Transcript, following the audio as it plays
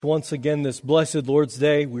Once again, this blessed Lord's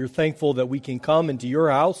Day, we're thankful that we can come into your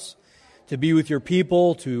house to be with your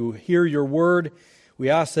people, to hear your word. We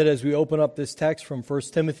ask that as we open up this text from 1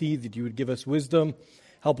 Timothy, that you would give us wisdom,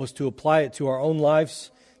 help us to apply it to our own lives,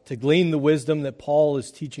 to glean the wisdom that Paul is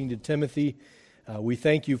teaching to Timothy. We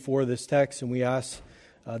thank you for this text, and we ask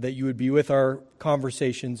that you would be with our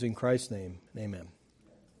conversations in Christ's name. Amen.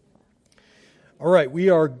 All right, we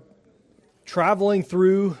are traveling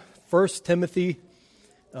through 1 Timothy.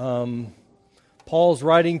 Paul's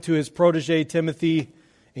writing to his protege Timothy,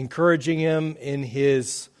 encouraging him in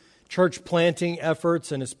his church planting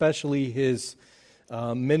efforts and especially his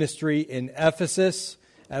ministry in Ephesus.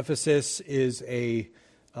 Ephesus is a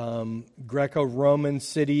Greco-Roman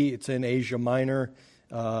city. It's in Asia Minor,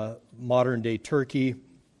 modern-day Turkey,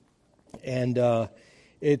 and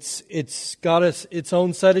it's got its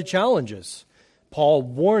own set of challenges. Paul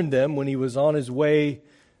warned them when he was on his way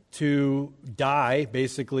to die,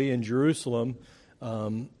 basically, in Jerusalem,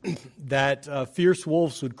 that fierce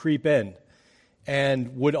wolves would creep in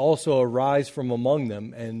and would also arise from among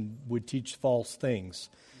them and would teach false things.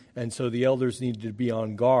 And so the elders needed to be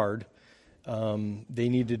on guard. They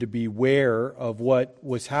needed to be aware of what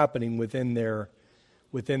was happening within their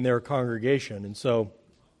congregation. And so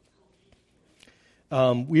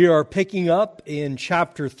we are picking up in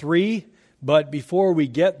chapter 3. But before we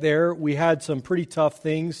get there, we had some pretty tough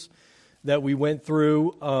things that we went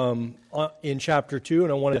through in chapter 2,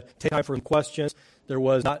 and I want to take time for some questions. There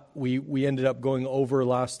was not, we ended up going over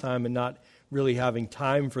last time and not really having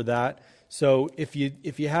time for that. So if you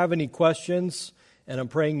have any questions, and I'm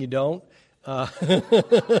praying you don't,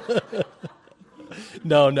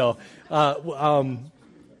 no.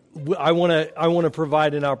 I want to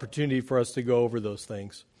provide an opportunity for us to go over those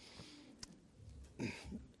things.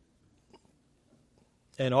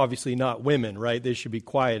 And obviously not women, right? They should be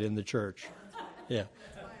quiet in the church. Yeah.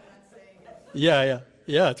 Yeah,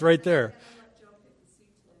 it's right there.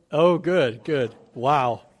 Oh, good.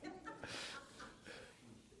 Wow.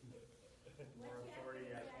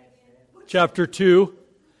 Chapter 2.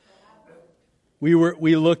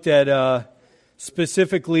 We looked at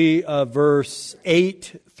specifically verse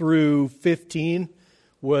 8 through 15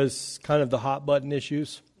 was kind of the hot button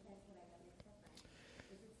issues.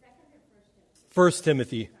 1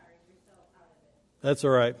 Timothy. That's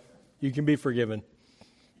all right. You can be forgiven.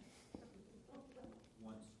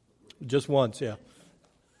 Just once, yeah.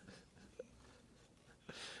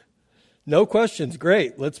 No questions.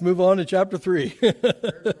 Great. Let's move on to chapter 3.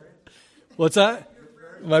 What's that?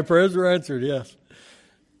 My prayers were answered, yes.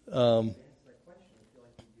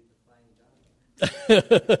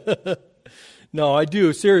 No, I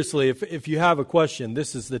do. Seriously, if you have a question,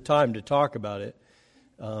 this is the time to talk about it.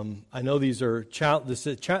 I know these are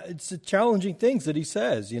it's challenging things that he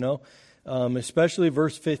says, especially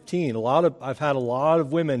verse 15. I've had a lot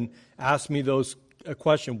of women ask me a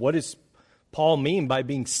question: what does Paul mean by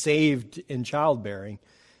being saved in childbearing?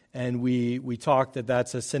 And we talked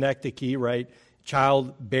that's a synecdoche, right?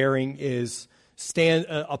 Childbearing is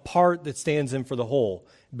a part that stands in for the whole.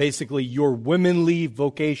 Basically, your womanly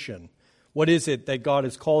vocation. What is it that God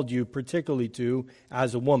has called you particularly to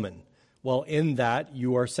as a woman? Well, in that,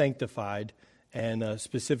 you are sanctified, and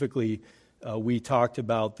specifically, we talked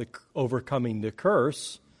about overcoming the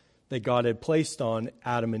curse that God had placed on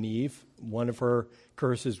Adam and Eve. One of her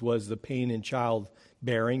curses was the pain in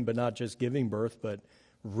childbearing, but not just giving birth, but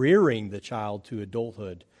rearing the child to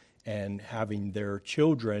adulthood and having their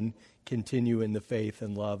children continue in the faith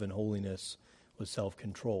and love and holiness with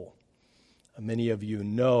self-control. Many of you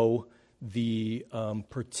know the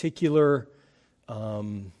particular...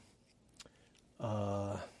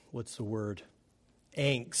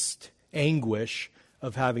 anguish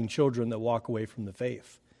of having children that walk away from the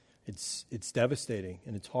faith. It's devastating,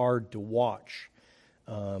 and it's hard to watch.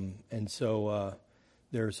 And so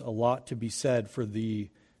there's a lot to be said for the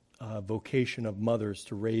vocation of mothers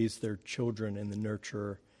to raise their children in the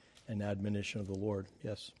nurture and admonition of the Lord.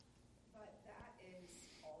 Yes? But that is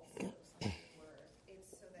also something where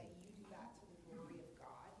it's so that you do that to the glory of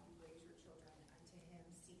God. You raise your children unto Him,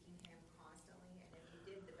 seeking Him constantly, and if you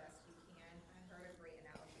did the best you can, I heard a great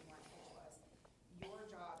analogy once, which was your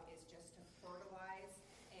job is just to fertilize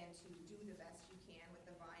and to do the best you can with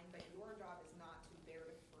the vine, but your job is not to bear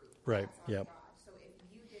the fruit. Right, yeah. God. So if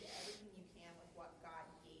you did everything you can with what God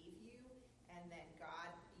gave you, and then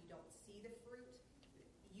you don't see the fruit,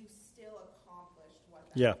 you still accomplished what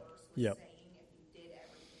that verse was saying if you did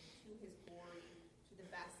everything to His glory, to the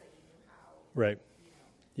best that you knew how. Right.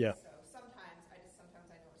 Yeah. So sometimes I notice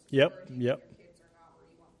your kids are not where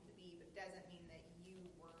you want them to be, but it doesn't mean that you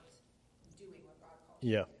weren't doing what God called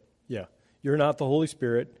you to do. Yeah. You're not the Holy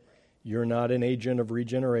Spirit. You're not an agent of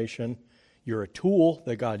regeneration. You're a tool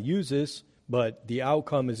that God uses, but the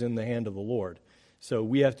outcome is in the hand of the Lord. So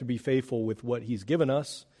we have to be faithful with what he's given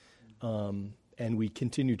us, and we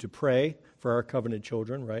continue to pray for our covenant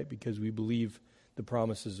children, right, because we believe the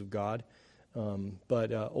promises of God.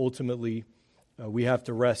 But ultimately, we have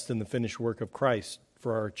to rest in the finished work of Christ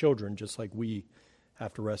for our children, just like we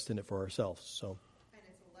have to rest in it for ourselves. So. And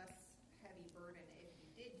it's a less heavy burden if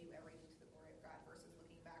you did do everything to the glory of God versus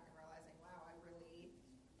looking back and realizing, wow, I really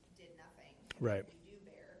did nothing. Right. You do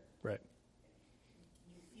bear. Right.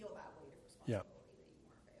 You feel that weight of responsibility that you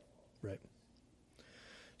weren't faithful. Right.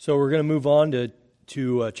 So we're going to move on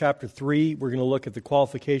to chapter 3. We're going to look at the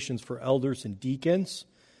qualifications for elders and deacons.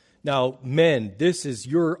 Now, men, this is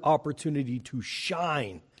your opportunity to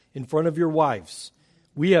shine in front of your wives.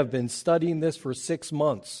 We have been studying this for 6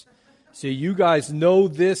 months. So you guys know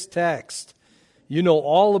this text. You know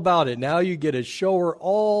all about it. Now you get to show her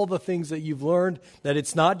all the things that you've learned, that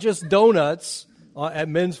it's not just donuts at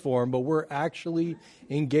men's forum, but we're actually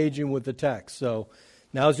engaging with the text. So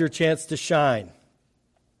now's your chance to shine.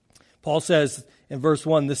 Paul says in verse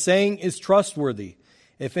 1, the saying is trustworthy.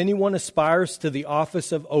 If anyone aspires to the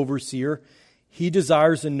office of overseer, he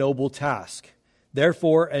desires a noble task.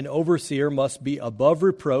 Therefore, an overseer must be above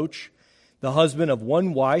reproach, the husband of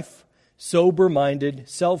one wife, sober-minded,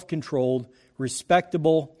 self-controlled,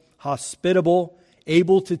 respectable, hospitable,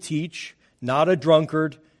 able to teach, not a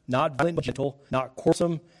drunkard, not violent, but gentle, not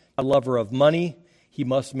quarrelsome, a lover of money. He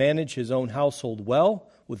must manage his own household well,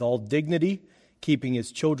 with all dignity, keeping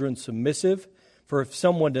his children submissive. For if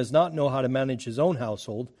someone does not know how to manage his own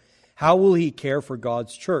household, how will he care for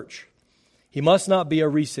God's church? He must not be a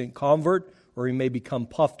recent convert, or he may become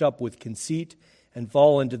puffed up with conceit and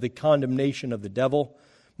fall into the condemnation of the devil.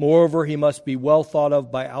 Moreover, he must be well thought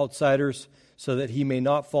of by outsiders, so that he may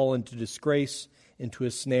not fall into disgrace, into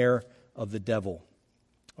a snare of the devil.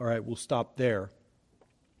 All right, we'll stop there.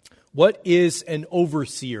 What is an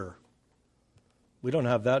overseer? We don't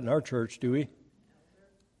have that in our church, do we?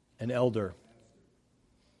 An elder.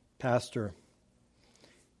 Pastor.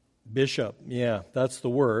 Bishop. Yeah, that's the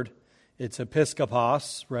word. It's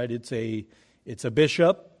episkopos, right? It's a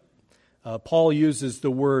bishop. Paul uses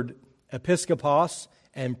the word episkopos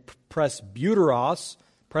and presbyteros,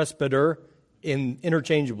 presbyter,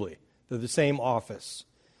 interchangeably. They're the same office.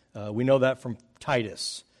 We know that from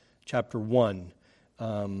Titus, chapter 1.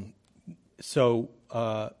 So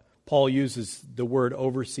Paul uses the word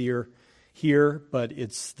overseer here, but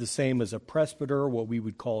it's the same as a presbyter, what we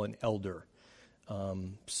would call an elder.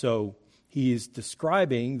 So he is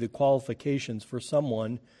describing the qualifications for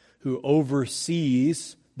someone who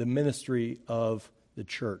oversees the ministry of the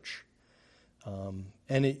church.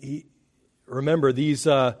 Remember, these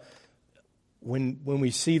when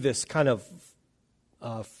we see this kind of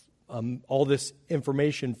all this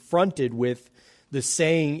information fronted with the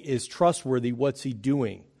saying is trustworthy, what's he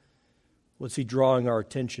doing? What's he drawing our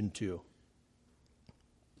attention to?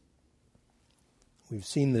 We've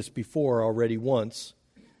seen this before already once.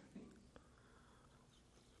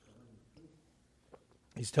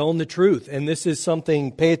 He's telling the truth, and this is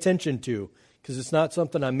something pay attention to, because it's not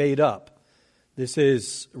something I made up. This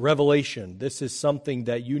is revelation. This is something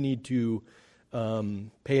that you need to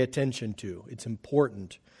pay attention to. It's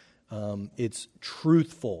important. It's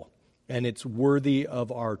truthful, and it's worthy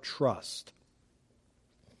of our trust.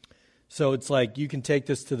 So it's like you can take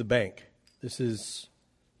this to the bank. This is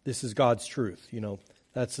God's truth. You know,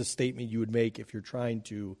 that's the statement you would make if you're trying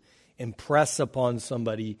to impress upon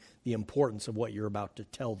somebody the importance of what you're about to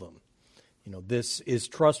tell them. You know, this is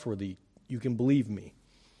trustworthy. You can believe me.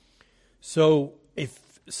 So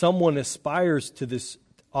if someone aspires to this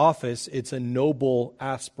office, it's a noble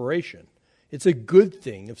aspiration. It's a good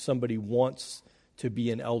thing if somebody wants to be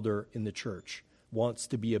an elder in the church, wants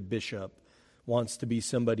to be a bishop, wants to be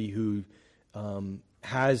somebody who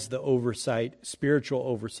has the oversight, spiritual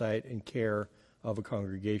oversight and care of a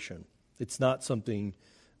congregation. It's not something,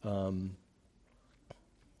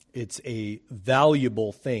 it's a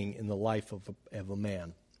valuable thing in the life of a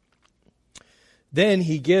man. Then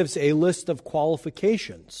he gives a list of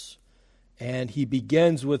qualifications, and he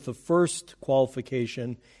begins with the first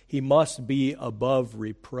qualification: he must be above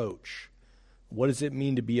reproach. What does it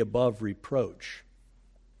mean to be above reproach?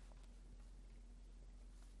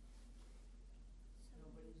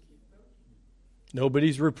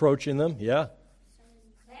 Nobody's reproaching them, yeah.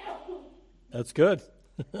 That's good.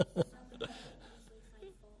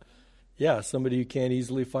 Yeah, somebody you can't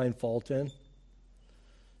easily find fault in.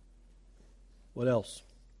 What else?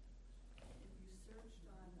 If you searched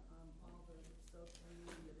on all the social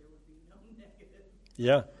media, there would be no negative.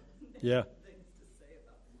 Yeah, yeah.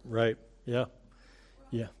 Right. Yeah.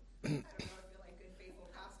 Yeah. I don't know, I feel like good,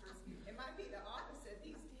 faithful pastors, it might be the opposite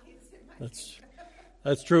these days. It might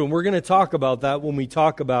That's true. And we're going to talk about that when we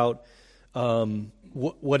talk about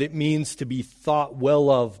what it means to be thought well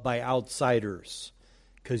of by outsiders.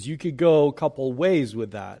 Because you could go a couple ways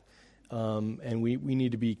with that. And we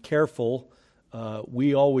need to be careful.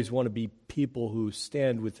 We always want to be people who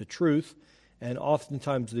stand with the truth. And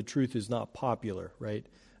oftentimes the truth is not popular, right?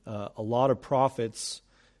 A lot of prophets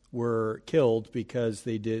were killed because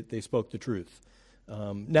they spoke the truth.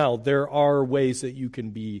 Now, there are ways that you can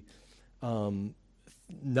be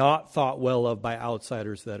not thought well of by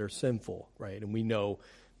outsiders that are sinful, right? And we know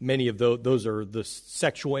many of those are the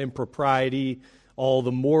sexual impropriety, all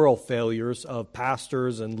the moral failures of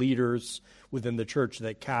pastors and leaders within the church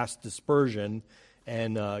that cast dispersion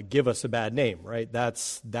and give us a bad name, right?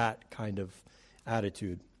 That's that kind of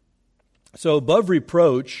attitude. So above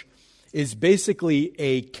reproach is basically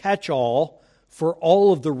a catch-all for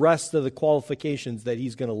all of the rest of the qualifications that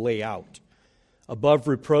he's going to lay out. Above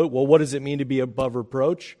reproach, well, what does it mean to be above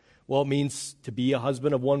reproach? Well, it means to be a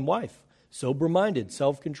husband of one wife, sober-minded,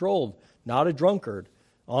 self-controlled, not a drunkard,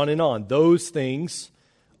 on and on. Those things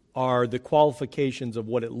are the qualifications of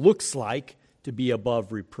what it looks like to be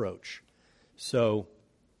above reproach. So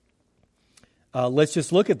let's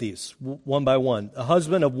just look at these one by one. A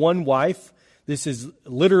husband of one wife, this is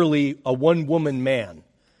literally a one-woman man.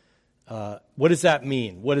 What does that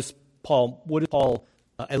mean? What is Paul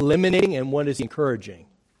eliminating, and what is he encouraging?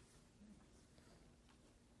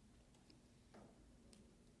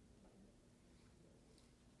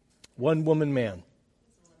 One-woman man.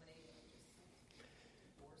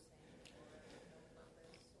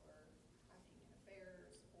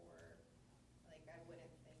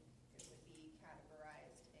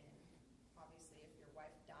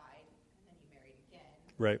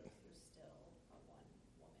 Right. You're still a one-woman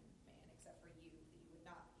man, except for you would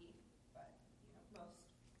not be, but, most.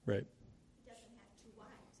 Right. He doesn't have two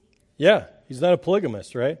wives either. Yeah, he's not a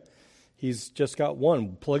polygamist, right? He's just got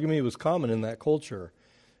one. Polygamy was common in that culture.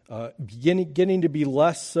 Getting to be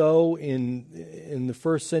less so in the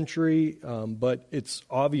first century, but it's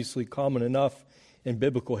obviously common enough in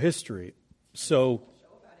biblical history. So,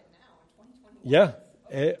 yeah.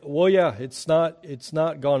 It's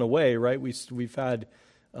not gone away, right? We've had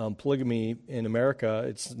polygamy in America.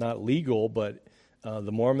 It's not legal, but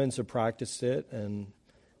the Mormons have practiced it. And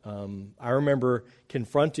I remember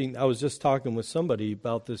I was just talking with somebody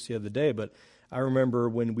about this the other day, but I remember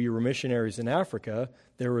when we were missionaries in Africa,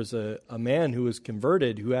 there was a man who was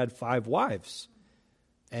converted who had 5 wives.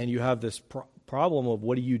 And you have this problem of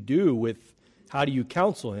what do you do how do you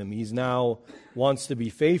counsel him? He's now wants to be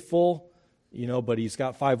faithful, but he's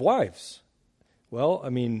got 5 wives. Well, I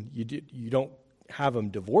mean, you don't have him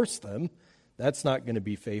divorce them. That's not going to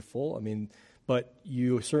be faithful. I mean, but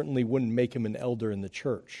you certainly wouldn't make him an elder in the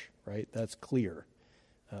church, right? That's clear.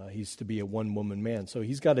 He's to be a one-woman man. So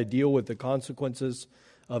he's got to deal with the consequences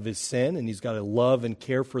of his sin, and he's got to love and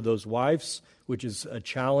care for those wives, which is a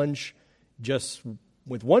challenge just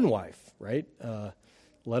with one wife, right?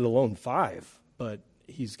 Let alone 5. But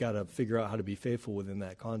he's got to figure out how to be faithful within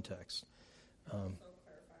that context.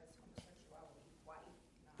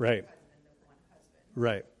 Right.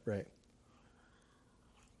 Right.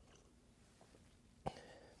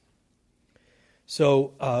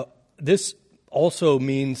 So this also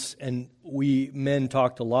means, and we men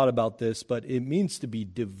talked a lot about this, but it means to be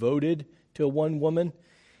devoted to one woman,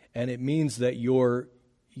 and it means that you're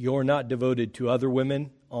not devoted to other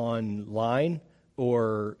women online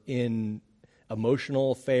or in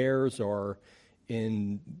emotional affairs or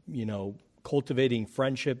in, cultivating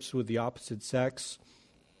friendships with the opposite sex.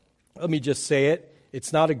 Let me just say it.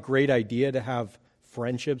 It's not a great idea to have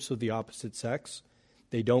friendships with the opposite sex.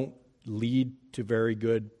 They don't lead to very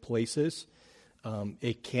good places.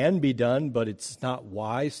 It can be done, but it's not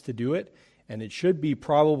wise to do it. And it should be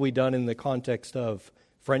probably done in the context of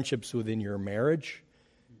friendships within your marriage.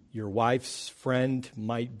 Your wife's friend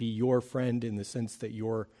might be your friend in the sense that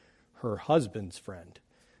you're her husband's friend.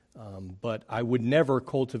 But I would never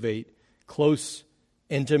cultivate close,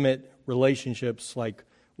 intimate relationships like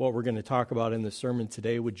what we're going to talk about in the sermon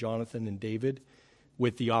today with Jonathan and David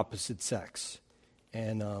with the opposite sex.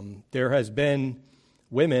 And there has been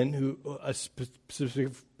women who,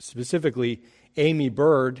 specifically Amy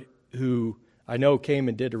Bird, who I know came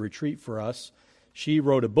and did a retreat for us. She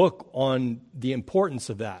wrote a book on the importance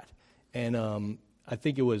of that. And I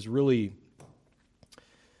think it was really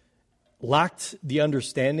lacked the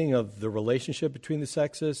understanding of the relationship between the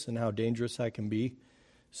sexes and how dangerous that can be.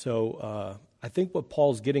 So I think what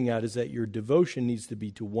Paul's getting at is that your devotion needs to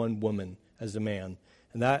be to one woman as a man,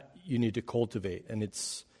 And that you need to cultivate. And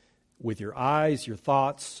it's with your eyes, your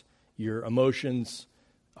thoughts, your emotions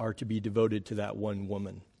are to be devoted to that one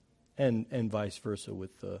woman, and vice versa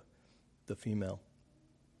with the female.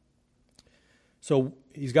 So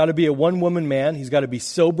he's got to be a one-woman man. He's got to be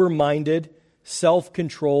sober-minded,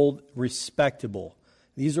 self-controlled, respectable.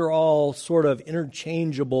 These are all sort of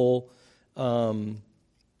interchangeable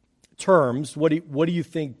terms. What do you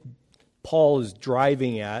think Paul is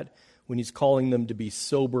driving at when he's calling them to be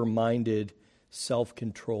sober-minded,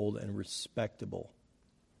 self-controlled, and respectable?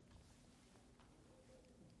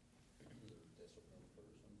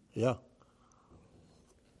 Yeah.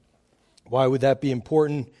 Why would that be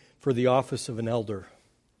important for the office of an elder?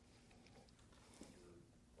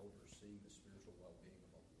 Overseeing the spiritual well-being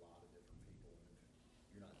of a lot of different people.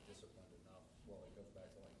 If you're not disciplined enough, well, it goes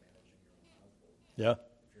back to like managing your own household. Yeah.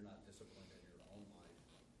 If you're not disciplined in your own life,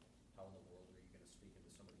 how in the world are you going to speak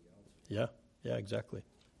into somebody else? Yeah, exactly.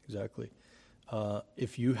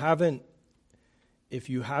 If you haven't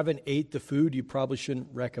ate the food, you probably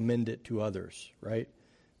shouldn't recommend it to others, right?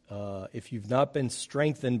 If you've not been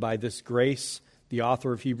strengthened by this grace, the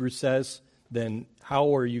author of Hebrews says, then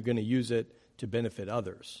how are you going to use it to benefit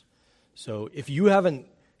others? So if you haven't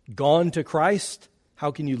gone to Christ,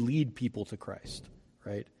 how can you lead people to Christ,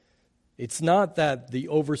 right? It's not that the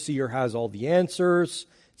overseer has all the answers.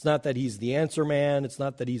 It's not that he's the answer man. It's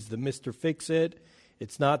not that he's the Mr. Fix-It.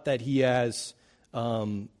 It's not that he has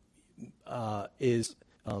but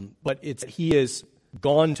it's he is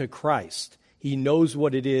gone to Christ. He knows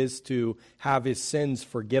what it is to have his sins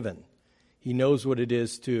forgiven. He knows what it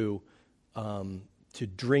is to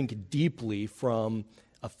drink deeply from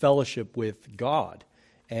a fellowship with God.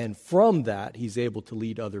 And from that, he's able to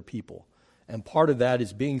lead other people. And part of that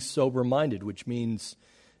is being sober-minded, which means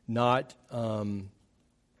not,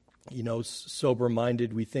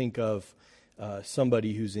 sober-minded. We think of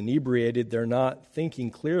somebody who's inebriated. They're not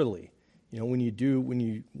thinking clearly. When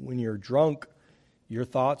you're drunk, your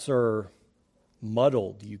thoughts are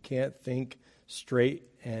muddled. You can't think straight,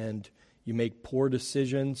 and you make poor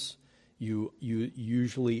decisions. You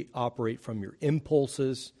usually operate from your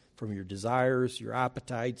impulses, from your desires, your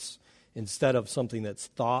appetites, instead of something that's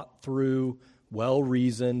thought through,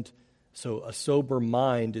 well-reasoned. So a sober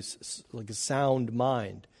mind is like a sound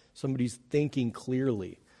mind. Somebody's thinking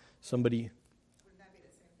clearly. Somebody... Wouldn't that be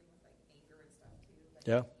the same thing with like anger and stuff too? Like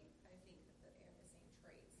Yeah. I think that they have the same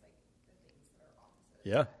traits, like the things that are opposite.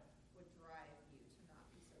 Yeah. Would drive you to not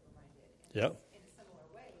be sober-minded. Yeah. In a similar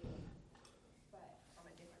way, but from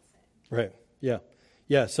a different sin. Right. Yeah.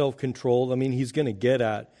 Yeah, self-controlled. I mean, he's going to get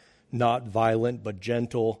at not violent but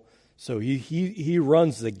gentle. So he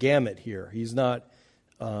runs the gamut here. He's not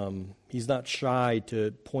shy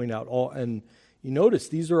to point out all. And you notice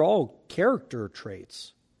these are all character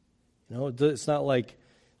traits. It's not like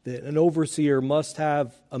that an overseer must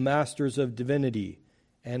have a master's of divinity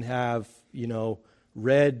and have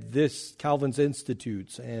read this Calvin's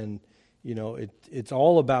Institutes, and it's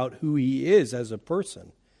all about who he is as a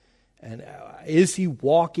person. And is he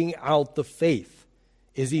walking out the faith?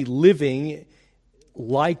 Is he living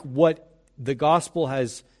like what the gospel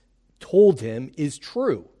has told him is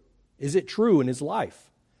true? Is it true in his life?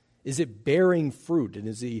 Is it bearing fruit? And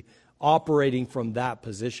is he operating from that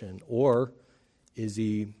position? Or is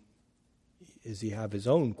he have his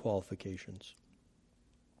own qualifications?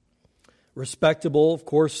 Respectable, of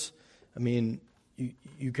course. I mean,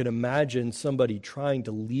 you can imagine somebody trying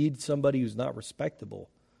to lead somebody who's not respectable.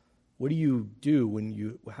 What do you do when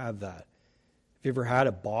you have that? Have you ever had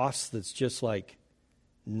a boss that's just like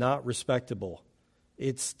not respectable?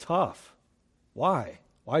 It's tough. Why?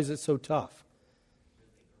 Why is it so tough?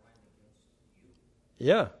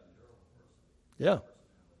 Yeah. Yeah.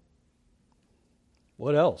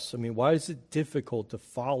 What else? I mean, why is it difficult to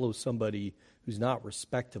follow somebody who's not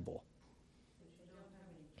respectable? They don't have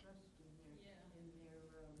any trust in their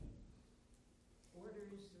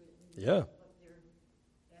orders, in Yeah. what they're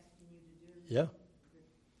asking you to do. Yeah. That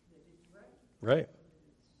it's right. Right.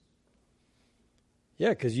 Yeah,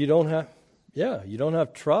 because you don't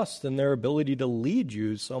have trust in their ability to lead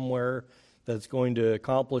you somewhere that's going to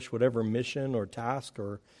accomplish whatever mission or task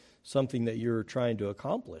or something that you're trying to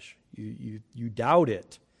accomplish. You doubt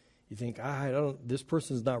it. You think, this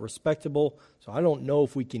person's not respectable, so I don't know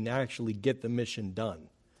if we can actually get the mission done.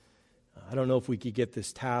 I don't know if we could get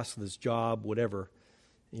this task, this job, whatever.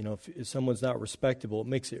 If someone's not respectable, it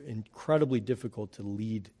makes it incredibly difficult to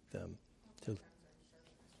lead them.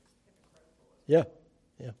 Yeah.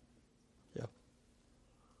 Yeah. Yeah.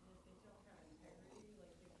 And if they don't have integrity,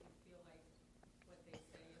 like if you feel like what they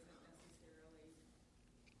say isn't necessarily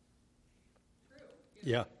true,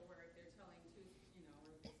 Yeah. or if they're telling truth, or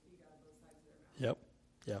Yep.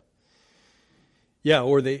 Yeah. Yeah,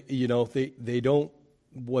 or they don't,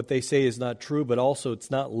 what they say is not true, but also it's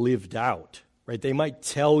not lived out, right? They might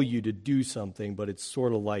tell you to do something, but it's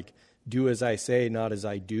sort of like, do as I say, not as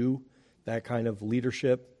I do, that kind of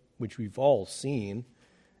leadership, which we've all seen,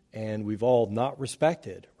 and we've all not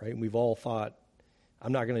respected, right? We've all thought,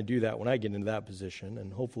 I'm not going to do that when I get into that position,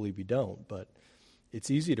 and hopefully we don't, but it's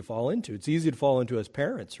easy to fall into. It's easy to fall into as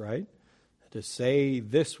parents, right? To say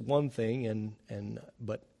this one thing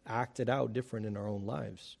but act it out different in our own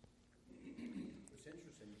lives. It's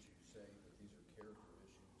interesting that you say that these are character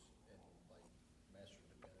issues and like master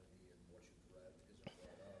divinity and what you've read isn't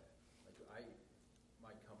brought up. Like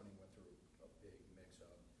my company went through a big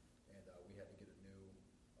mix-up, and we had to get a new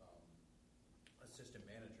assistant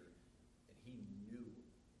manager, and he knew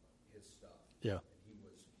his stuff. Yeah. And he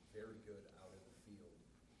was very good out in the field,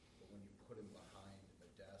 but when you put him behind a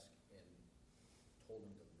desk and told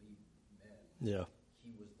him to lead men, Yeah.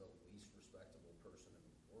 he was the least respectable person in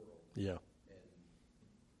the world. Yeah. And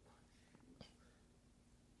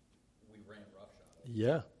we ran roughshod.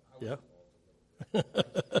 Yeah. I was Yeah. involved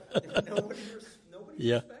a little bit. Nobody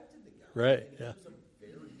Yeah. respected the guy. Right, And yeah. he was a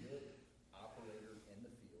very good operator in the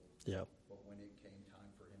field. Yeah. But when it came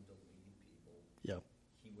time for him to lead people, Yeah.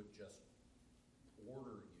 he would just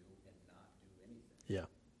order you and not do anything. Yeah.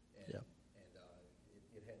 And, Yeah. and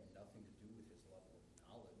it had nothing to do with his level of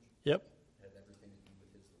knowledge. Yep. It had everything to do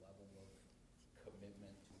with his level of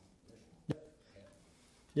commitment to mission. And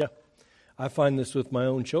Yeah. I find this with my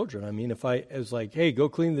own children. I mean, if I was like, hey, go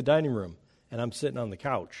clean the dining room, and I'm sitting on the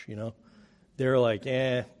couch, they're like,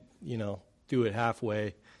 do it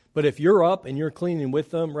halfway. But if you're up and you're cleaning with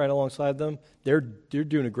them, right alongside them, they're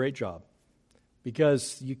doing a great job.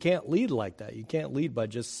 Because you can't lead like that. You can't lead by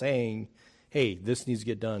just saying, hey, this needs to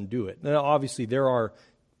get done, do it. Now, obviously, there are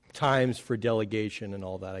times for delegation and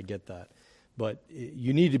all that. I get that. But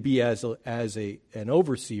you need to be, as an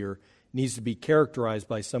overseer, needs to be characterized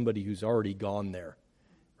by somebody who's already gone there,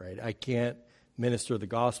 right? I can't minister the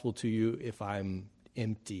gospel to you if I'm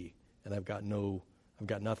empty and I've got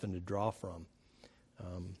nothing to draw from.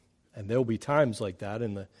 And there'll be times like that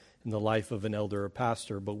in the life of an elder or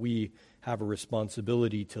pastor, but we have a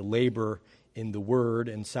responsibility to labor in the word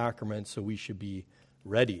and sacrament, so we should be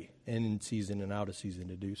ready and in season and out of season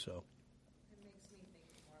to do so. It makes me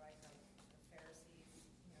think more like the Pharisees,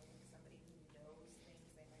 somebody who knows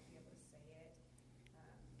things, they might be able to say it.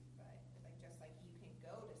 But like just like you can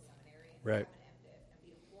go to seminary and Right. have an MDiv and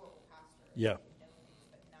be a horrible pastor. Yeah. And know things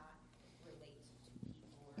but not relate to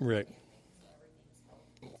people or Right. understand things. So everything's held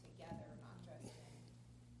together, not just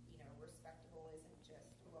in, respectable isn't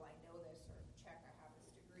just, well, I know this or check, I have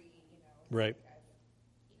this degree, Right. like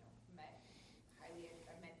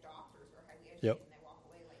I've met doctors or highly Yep. educated and I walk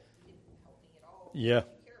away like you didn't help me at all. Yeah.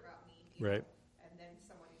 You care about me. Right. And then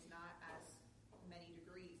someone who's not as many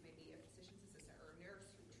degrees, maybe a physician's assistant or a nurse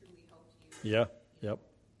who truly helped you. Yeah. Yep.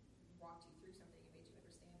 Walked you through something and made you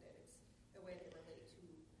understand it. It's the way they relate to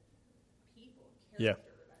people, Yeah.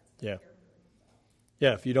 character. That's Yeah. character.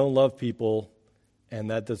 Yeah, if you don't love people and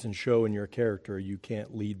that doesn't show in your character, you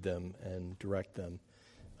can't lead them and direct them.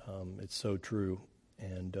 It's so true,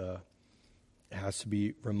 and it has to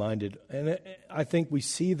be reminded. And I think we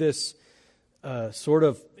see this sort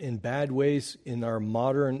of in bad ways in our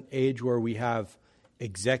modern age where we have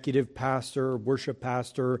executive pastor, worship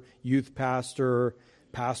pastor, youth pastor,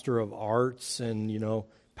 pastor of arts, and,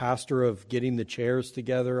 pastor of getting the chairs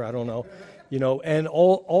together. I don't know. And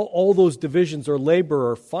all those divisions or labor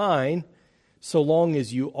are fine so long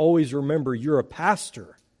as you always remember you're a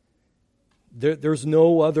pastor. There's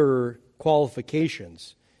no other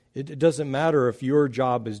qualifications. It doesn't matter if your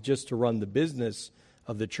job is just to run the business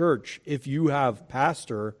of the church. If you have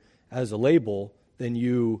pastor as a label, then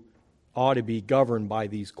you ought to be governed by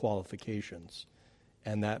these qualifications.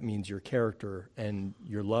 And that means your character and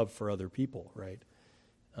your love for other people, right?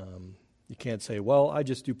 You can't say, well, I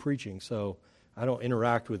just do preaching, so I don't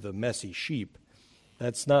interact with the messy sheep.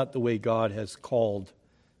 That's not the way God has called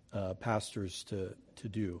pastors to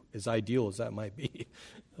do, as ideal as that might be.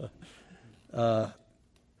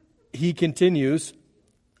 He continues,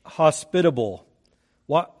 hospitable.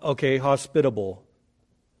 Hospitable.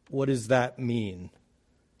 What does that mean?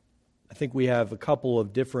 I think we have a couple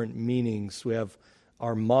of different meanings. We have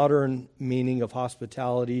our modern meaning of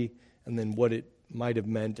hospitality and then what it might have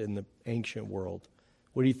meant in the ancient world.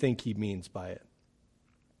 What do you think he means by it?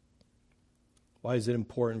 Why is it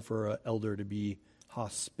important for an elder to be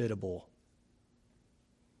hospitable?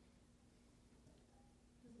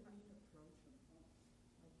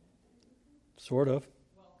 Sort of.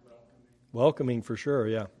 Welcoming for sure,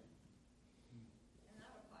 yeah. And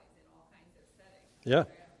that applies in all kinds of settings. Yeah.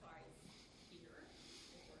 That applies here.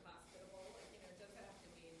 If we're hospitable, like, it doesn't have to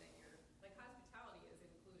mean that you're, like, hospitality is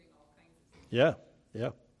including all kinds of things. Yeah.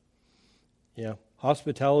 Yeah. Yeah.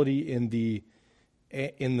 Hospitality in the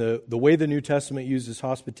way the New Testament uses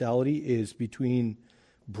hospitality is between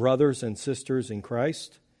brothers and sisters in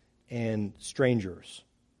Christ and strangers.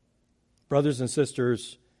 Brothers and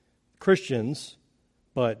sisters, Christians,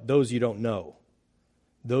 but those you don't know.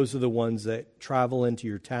 Those are the ones that travel into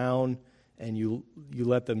your town, and you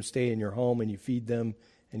let them stay in your home, and you feed them,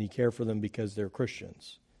 and you care for them because they're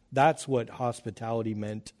Christians. That's what hospitality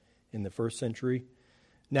meant in the first century.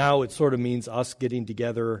 Now it sort of means us getting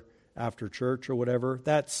together after church or whatever.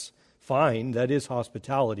 That's fine. That is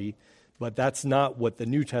hospitality, but that's not what the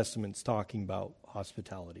New Testament's talking about,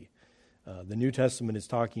 hospitality. The New Testament is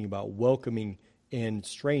talking about welcoming in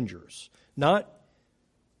strangers. Not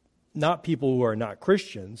people who are not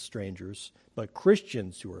Christians, strangers, but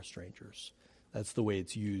Christians who are strangers. That's the way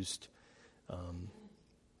it's used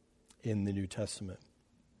in the New Testament.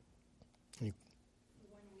 When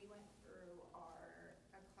we went through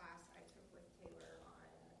a class I took with Taylor on,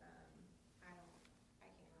 I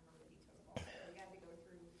can't remember the details of all of it. We had to go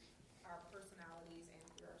through our personalities and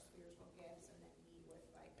through our spiritual gifts, and then meet with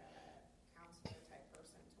like a counselor type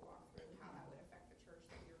person to walk through how that would affect the church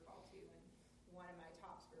that you're called to. And one of my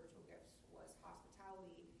top spiritual gifts was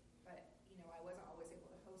hospitality, but I wasn't always able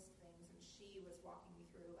to host things, and she was walking me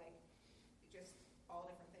through like just all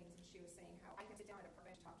different things, and she was saying how I can sit down at a park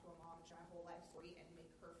bench, talk to a mom, and share my whole life story, and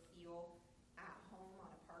make her feel at home on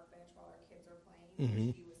a park bench while our kids are playing.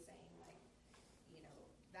 Mhm. She was saying like,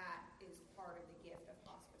 that is part of the gift of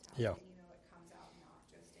hospitality. Yeah. It comes out not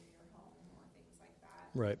just in your home or things like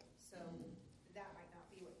that. Right. So that might not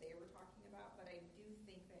be what they were talking about, but I do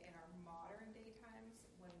think that in our modern day times,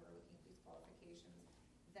 when we're looking at these qualifications,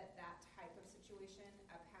 that type of situation,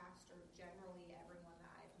 a pastor, generally everyone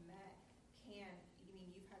that I've met can,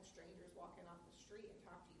 you've had strangers walking off the street and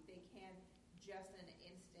talk to you. They can just in an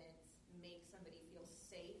instant make somebody feel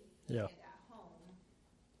safe Yeah. and at home,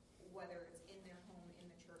 whether it's in their home, in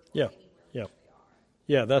the church, or Yeah. anywhere Yeah. which they are.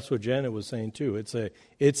 Yeah, that's what Janet was saying too. It's a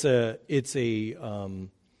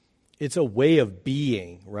way of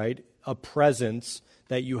being, right? A presence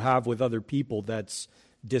that you have with other people that's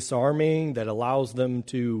disarming, that allows them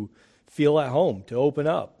to feel at home, to open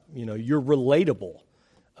up. You're relatable.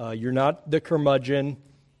 You're not the curmudgeon,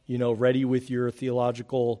 ready with your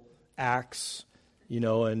theological axe,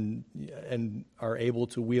 and are able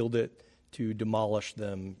to wield it to demolish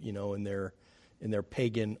them, in their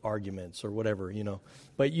pagan arguments or whatever,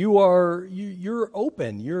 But you're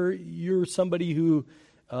open. You're somebody who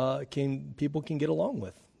people can get along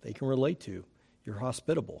with. They can relate to. You're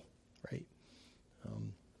hospitable, right?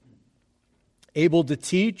 Able to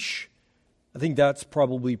teach. I think that's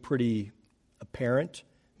probably pretty apparent.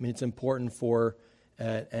 It's important for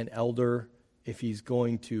an elder, if he's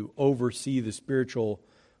going to oversee the spiritual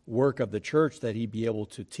work of the church, that he be able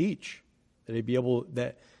to teach. That he be able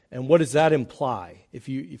that. And what does that imply? If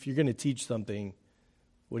you're going to teach something,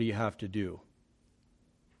 what do you have to do?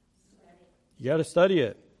 You got to study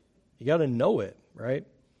it. You got to know it, right?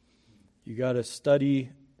 You got to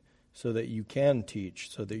study so that you can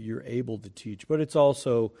teach, so that you're able to teach. But it's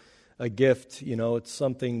also a gift, it's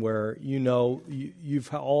something where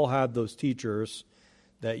you've all had those teachers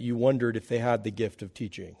that you wondered if they had the gift of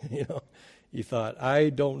teaching. You thought, I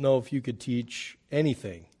don't know if you could teach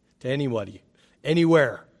anything to anybody,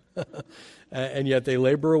 anywhere. And yet they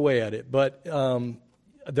labor away at it. But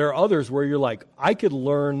there are others where you're like, I could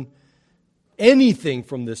learn anything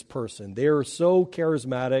from this person. They are so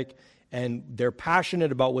charismatic and they're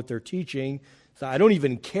passionate about what they're teaching. So I don't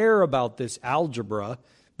even care about this algebra,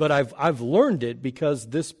 but I've learned it because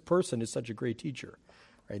this person is such a great teacher.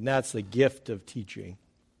 Right? And that's the gift of teaching.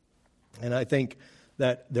 And I think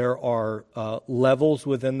that there are levels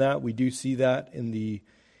within that. We do see that in the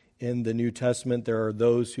New Testament. There are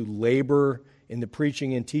those who labor in the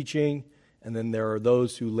preaching and teaching, and then there are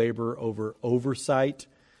those who labor over oversight.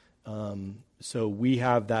 So we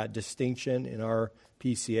have that distinction in our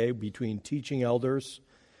PCA between teaching elders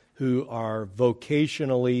who are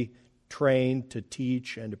vocationally trained to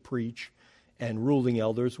teach and to preach, and ruling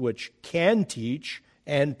elders, which can teach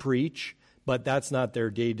and preach, but that's not their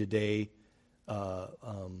day-to-day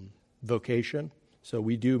vocation. So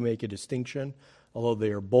we do make a distinction. Although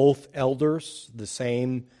they are both elders, the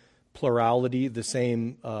same plurality, the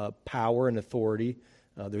same power and authority,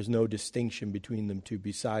 there's no distinction between them two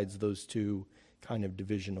besides those two kind of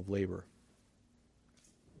division of labor.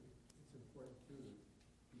 It's important too to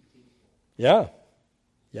be teachable. Yeah.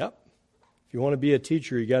 Yep. If you want to be a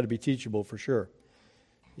teacher, you got to be teachable for sure.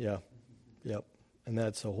 Yeah. Yep. And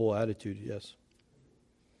that's the whole attitude, yes.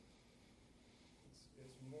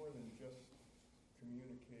 It's more than just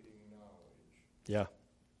communicating knowledge. Yeah.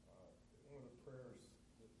 One of the prayers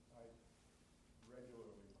that I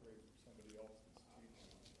regularly pray for somebody else that's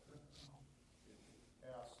teaching, it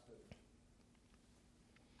asks that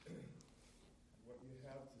what you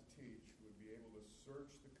have to teach would be able to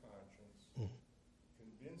search the conscience,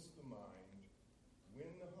 convince the mind,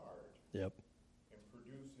 win the heart, Yep. and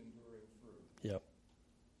produce enduring fruit Yep.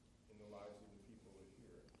 in the lives of the people that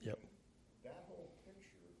hear it. Yep. And that whole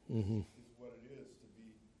picture Mm-hmm. is what it is to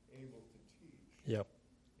be able to teach. Yep.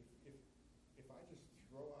 If I just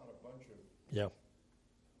throw out a bunch of Yep.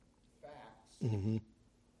 facts Mm-hmm.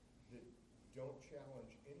 that don't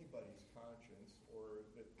challenge anybody's conscience, or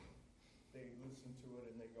that they listen to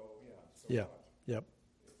it and they go, yeah, so Yeah. what? Yep.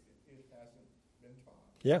 It hasn't been taught.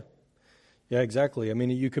 Yeah. Yeah, exactly. I mean,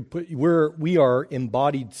 you could put we are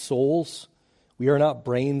embodied souls. We are not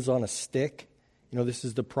brains on a stick. You know, this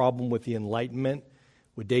is the problem with the Enlightenment.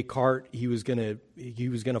 With Descartes, he was gonna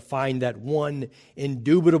find that one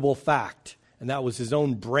indubitable fact, and that was his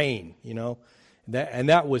own brain. You know,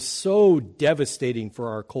 that was so devastating for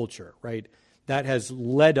our culture, right? That has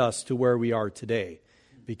led us to where we are today,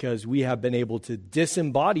 because we have been able to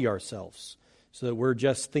disembody ourselves, so that we're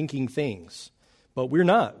just thinking things. But we're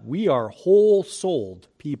not. We are whole-souled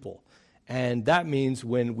people. And that means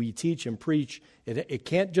when we teach and preach, it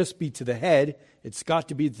can't just be to the head. It's got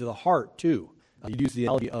to be to the heart, too. You use the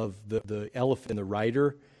analogy of the elephant and the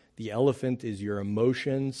rider. The elephant is your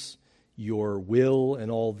emotions, your will,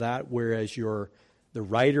 and all that, whereas the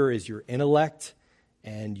rider is your intellect,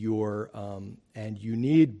 and you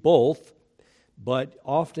need both. But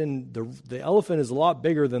often the elephant is a lot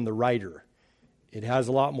bigger than the rider. It has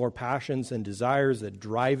a lot more passions and desires that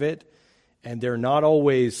drive it, and they're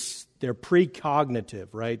precognitive,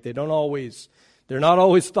 right? They're not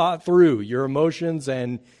always thought through. Your emotions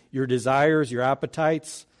and your desires, your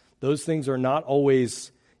appetites, those things are not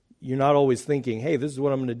always, you're not always thinking, hey, this is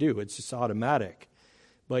what I'm going to do. It's just automatic.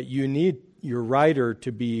 But you need your rider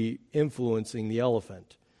to be influencing the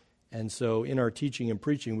elephant. And so in our teaching and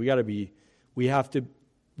preaching, we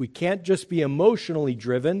can't just be emotionally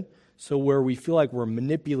driven, so where we feel like we're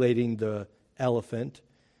manipulating the elephant.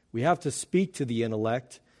 We have to speak to the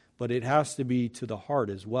intellect, but it has to be to the heart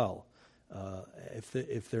as well.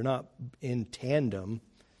 If they're not in tandem,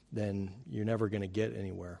 then you're never going to get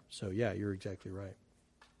anywhere. So yeah, you're exactly right.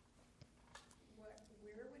 Where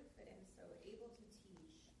would fit in? So able to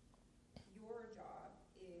teach, your job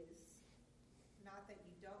is not that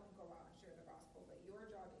you don't go out and share the gospel, but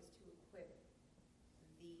your job is to equip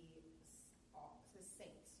the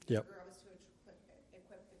saints. Yep. Your job is to equip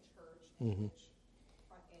the church, Mhm. which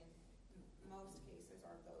in most cases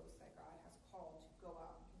are those that God has called to go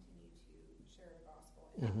out and continue to share the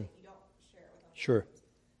gospel. And not that you don't share it with them. Sure.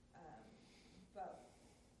 But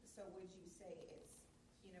so would you say it's,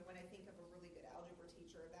 when I think of a really good algebra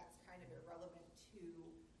teacher, that's kind of irrelevant to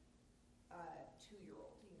a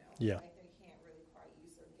 2-year-old, Yeah. Like they can't really quite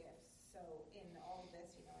use their gifts. So in all of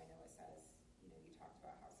this, I know it says, you talked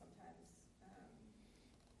about how sometimes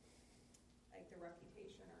like the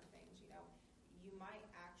reputation or things, you might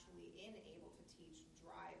actually, in able to teach,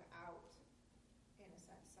 drive out, in a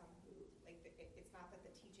sense, some who, like, it's not that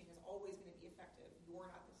the teaching is always going to be effective. You're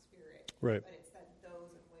not the Spirit. Right. But it's that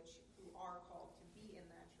those who are called to be in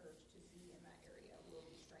that church, to be in that area, will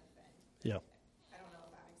be strengthened. Yeah. I don't know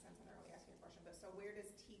if that makes sense. I'm not really asking a question. But so where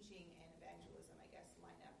does teaching and evangelism, I guess,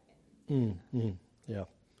 line up in Yeah.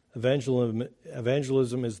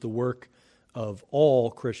 Evangelism is the work of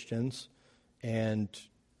all Christians, and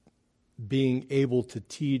being able to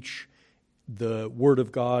teach the Word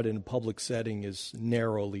of God in a public setting is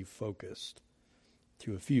narrowly focused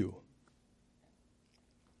to a few.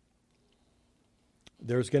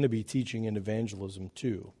 There's going to be teaching and evangelism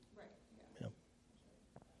too. Right. Yeah.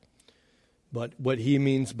 But what he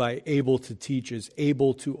means by able to teach is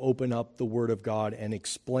able to open up the Word of God and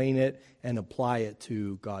explain it and apply it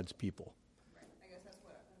to God's people. Right. I guess that's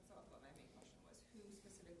what my main question was. Who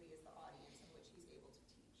specifically is the audience in which he's able to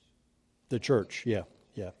teach? The church, yeah,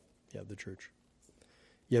 the church.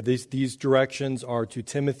 Yeah, these directions are to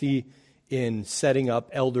Timothy in setting up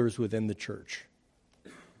elders within the church. He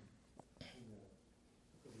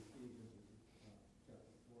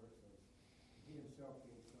himself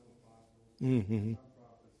gave some apostles, Mm-hmm. some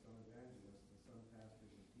prophets, some evangelists, and some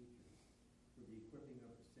pastors and teachers for the equipping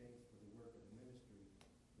of the saints for the work of the ministry,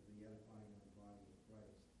 for the edifying of the body of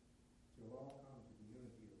Christ, till all come to the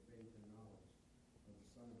unity of faith and knowledge of the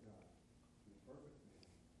Son of God, to a perfect man,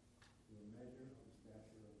 to a measure of the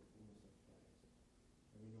stature of the fullness of Christ.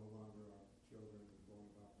 And we no longer are children,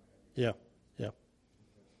 Yeah, yeah.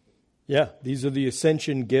 Yeah, these are the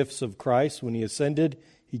ascension gifts of Christ. When he ascended,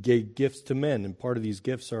 he gave gifts to men, and part of these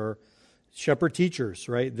gifts are shepherd teachers,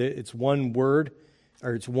 right? It's one word,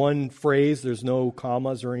 or it's one phrase. There's no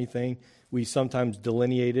commas or anything. We sometimes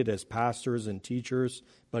delineate it as pastors and teachers,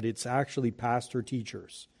 but it's actually pastor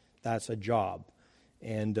teachers. That's a job.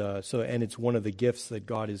 And and it's one of the gifts that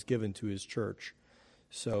God has given to his church.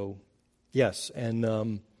 So, yes,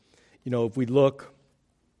 and, if we look,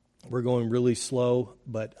 we're going really slow,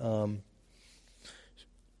 but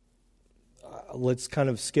let's kind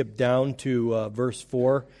of skip down to verse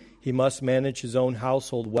 4. He must manage his own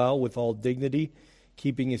household well with all dignity,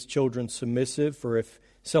 keeping his children submissive. For if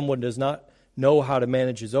someone does not know how to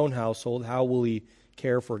manage his own household, how will he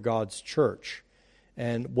care for God's church?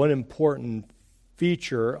 And one important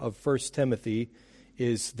feature of 1 Timothy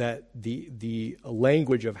is that the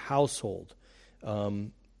language of household.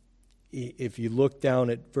 If you look down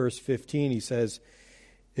at verse 15, he says,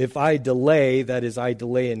 if I delay, that is, I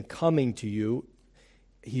delay in coming to you,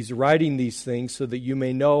 he's writing these things so that you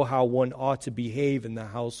may know how one ought to behave in the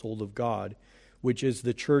household of God, which is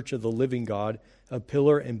the church of the living God, a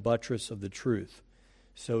pillar and buttress of the truth.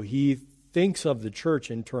 So he thinks of the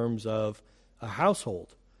church in terms of a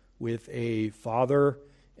household with a father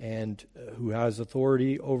and who has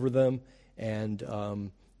authority over them, and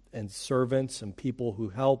servants and people who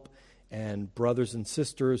help, and brothers and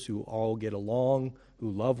sisters who all get along, who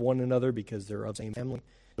love one another because they're of the same family.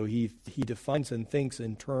 So he defines and thinks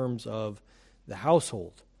in terms of the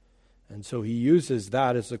household. And so he uses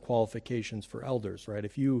that as the qualifications for elders, right?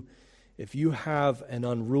 If you have an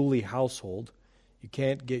unruly household, you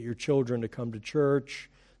can't get your children to come to church,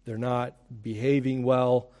 they're not behaving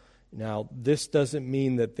well. Now, this doesn't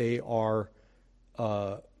mean that they are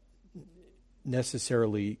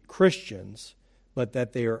necessarily Christians, but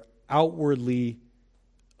that they are outwardly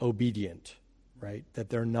obedient, right? That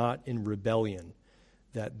they're not in rebellion,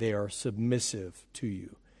 that they are submissive to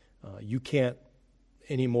you. You can't,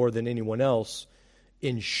 any more than anyone else,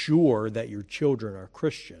 ensure that your children are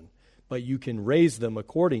Christian, but you can raise them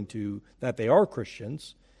according to that they are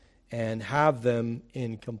Christians and have them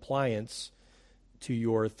in compliance to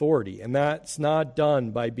your authority. And that's not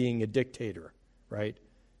done by being a dictator, right?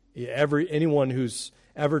 Anyone who's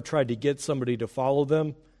ever tried to get somebody to follow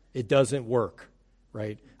them, it doesn't work,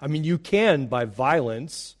 right? I mean, you can by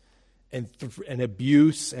violence and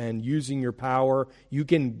abuse and using your power, you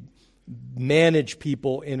can manage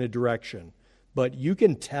people in a direction. But you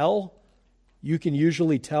can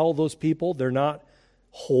usually tell those people they're not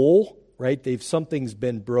whole, right? Something's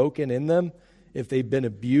been broken in them if they've been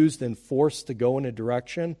abused and forced to go in a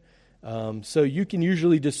direction. So you can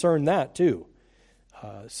usually discern that too.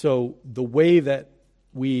 So the way that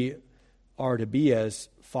we are to be as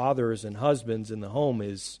fathers and husbands in the home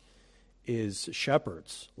is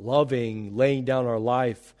shepherds, loving, laying down our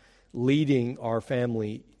life, leading our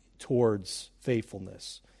family towards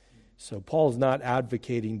faithfulness. So Paul's not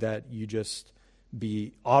advocating that you just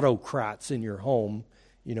be autocrats in your home,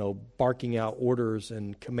 barking out orders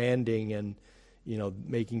and commanding and,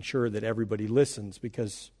 making sure that everybody listens,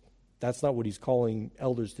 because that's not what he's calling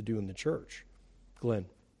elders to do in the church. Glenn.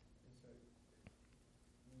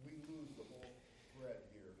 We lose the whole thread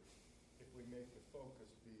here if we make the focus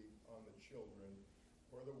be on the children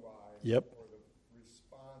or the wives or the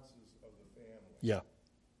responses of the family. Yeah.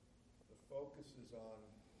 The focus is on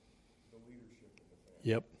the leadership of the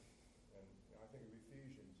family. Yep. And I think of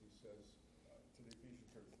Ephesians, he says to the Ephesian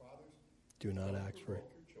church, fathers, do not act for it.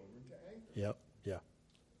 your children to anger. Yep. Yeah.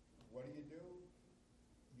 What do?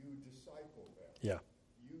 You disciple them. Yeah.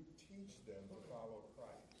 You teach them to follow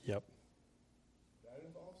Christ. Yep. That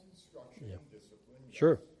involves instruction and discipline. Yes.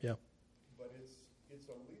 Sure. Yeah. But it's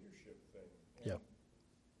a leadership thing. And, Yeah.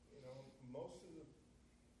 Most of the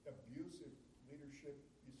abusive leadership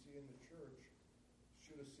you see in the church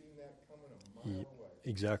should have seen that coming a mile away.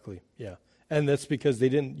 Exactly. Yeah. And that's because they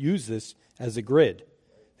didn't use this as a grid.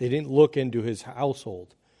 They didn't look into his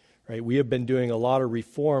household. Right? We have been doing a lot of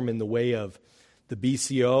reform in the way of the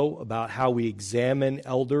BCO about how we examine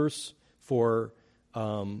elders for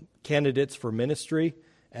candidates for ministry.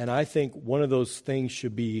 And I think one of those things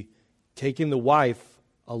should be taking the wife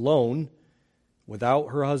alone without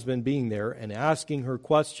her husband being there and asking her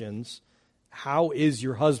questions. How is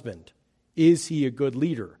your husband? Is he a good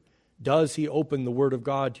leader? Does he open the Word of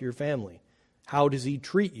God to your family? How does he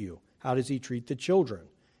treat you? How does he treat the children?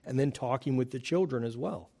 And then talking with the children as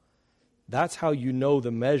well. That's how you know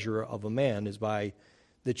the measure of a man, is by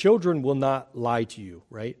the children will not lie to you,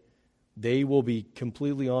 right? They will be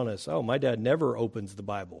completely honest. Oh, my dad never opens the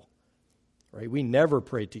Bible, right? We never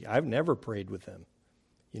prayed I've never prayed with him.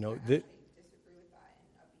 You know, I actually disagree with that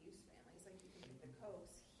in abuse families. Like, you can take the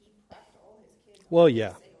Cokes, he prepped all his kids. Well, on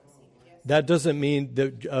yeah. CPS. That doesn't mean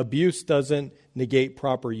that abuse doesn't negate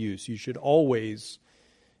proper use. You should always,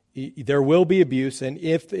 there will be abuse, and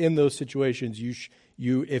if in those situations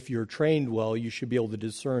if you're trained well, you should be able to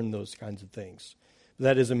discern those kinds of things.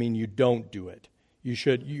 That doesn't mean you don't do it.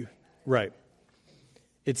 Right.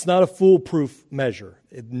 It's not a foolproof measure.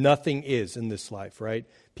 Nothing is in this life, right?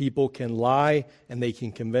 People can lie, and they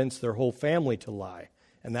can convince their whole family to lie,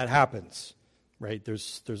 and that happens, right?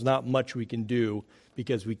 There's not much we can do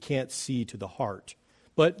because we can't see to the heart.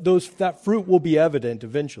 But that fruit will be evident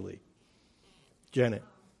eventually. Janet.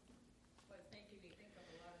 Well, it's making me think of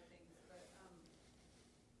a lot of things, but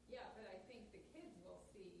yeah, but I think the kids will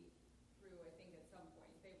see through, I think at some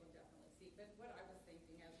point, they will definitely see. But what I was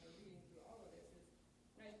thinking as we're reading through all of this is,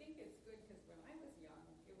 and I think it's good because when I was young,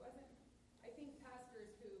 it wasn't, I think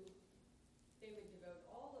pastors who, they would devote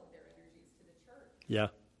all of their energies to the church. Yeah.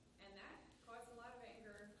 And that caused a lot of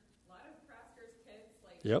anger. A lot of pastors' kids,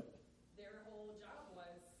 like, Yep. their whole job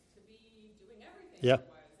was to be doing everything Yeah.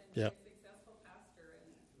 there was and Yeah. be a successful pastor.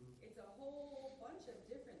 And it's a whole bunch of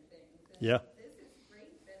different things. And Yeah. this is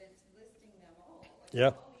great that it's listing them all. Like,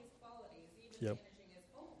 Yeah. all these qualities, even Yep. managing his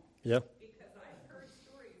home. Yeah. Because I've heard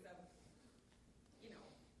stories of,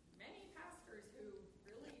 many pastors who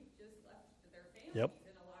really just left their families Yep.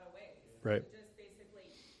 in a lot of ways. Right. Who just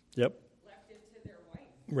basically Yep. left it to their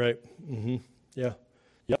wife. Right. Mm-hmm. Yeah.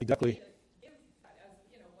 Yeah, exactly. To give, as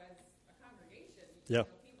a congregation, Yeah.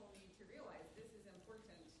 people need to realize this is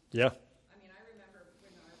important. Yeah. I mean, I remember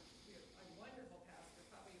when a wonderful pastor,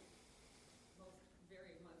 probably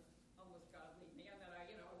almost godly man that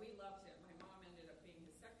we loved him. My mom ended up being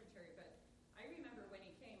his secretary, but I remember when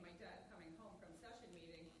he came, my dad coming home from session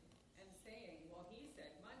meeting and saying, well, he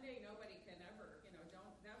said, Monday nobody can ever,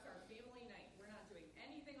 that's our family night. We're not doing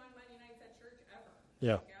anything on Monday nights at church ever.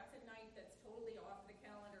 Yeah. Like, that's a night that's totally off the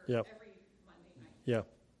calendar Yep. every Monday night. Yeah.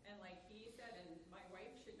 And like he said, and my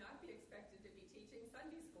wife should not be expected to be teaching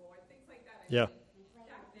Sunday school and things like that. Yeah.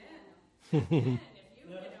 Back then, if you,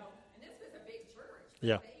 and this was a big church, but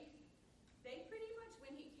Yeah. they pretty much,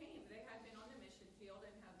 when he came, they had been on the mission field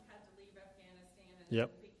and had to leave Afghanistan and Yep.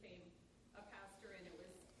 then became a pastor, and it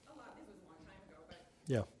was a lot, this was a long time ago, but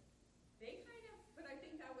Yeah. but I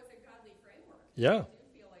think that was a godly framework. Yeah. I do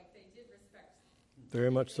feel like they did respect.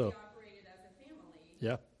 Very much so. They operated as a family.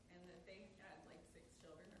 Yeah. And that they had like 6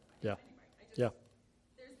 children or 5. Yeah. Anyway, Yeah.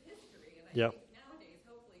 there's history, and I Yeah. think nowadays,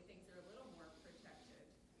 hopefully, things are a little more protected.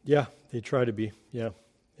 Yeah, they try to be. Yeah,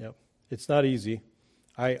 yeah. It's not easy.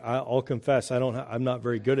 I'll confess, I'm not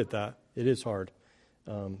very good at that. It is hard.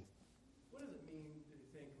 What does it mean, do you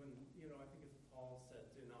think, when, I think it's Paul said,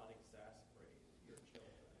 do not exasperate your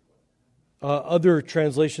children? Other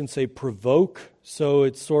translations say provoke, so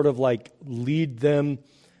it's sort of like lead them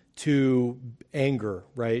to anger,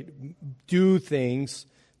 right? Do things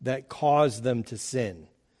that cause them to sin.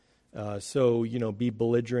 So, be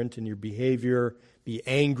belligerent in your behavior, be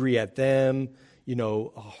angry at them,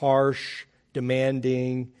 harsh,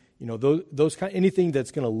 demanding, those kind, anything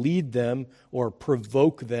that's going to lead them or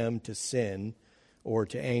provoke them to sin or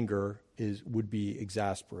to anger would be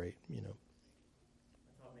exasperate, I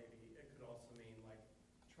thought maybe it could also mean like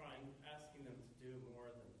asking them to do more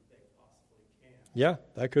than they possibly can. Yeah,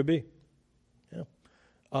 that could be. Yeah.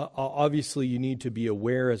 Obviously, you need to be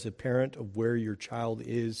aware as a parent of where your child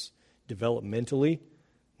is developmentally.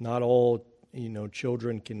 Not all,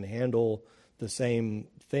 children can handle the same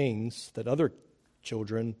things that other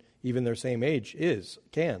children, even their same age,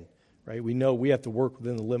 can, right? We know we have to work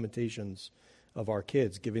within the limitations of our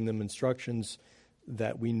kids, giving them instructions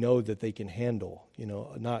that we know that they can handle,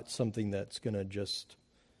 not something that's going to just,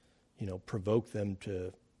 provoke them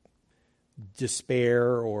to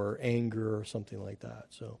despair or anger or something like that.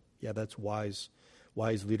 So, yeah, that's wise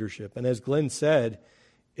leadership. And as Glenn said,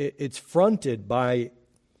 it's fronted by,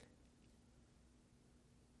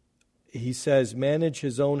 he says, manage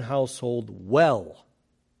his own household well,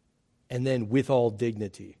 and then with all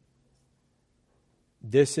dignity.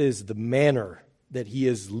 This is the manner that he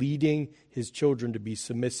is leading his children to be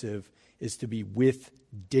submissive, is to be with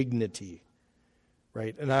dignity,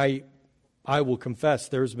 right? And I will confess,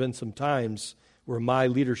 there's been some times where my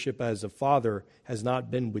leadership as a father has not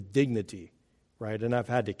been with dignity, right? And I've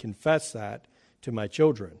had to confess that to my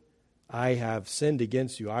children. I have sinned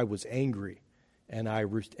against you. I was angry, and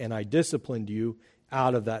I disciplined you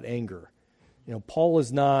out of that anger. Paul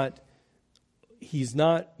is not, he's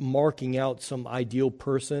not marking out some ideal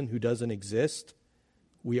person who doesn't exist.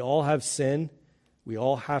 We all have sin. We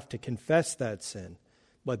all have to confess that sin.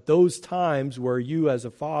 But those times where you as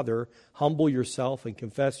a father humble yourself and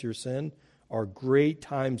confess your sin are great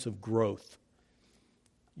times of growth.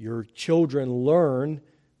 Your children learn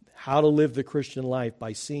how to live the Christian life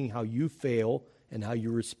by seeing how you fail and how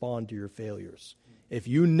you respond to your failures. If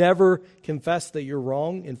you never confess that you're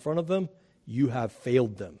wrong in front of them, you have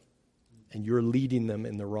failed them. And you're leading them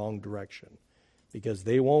in the wrong direction. Because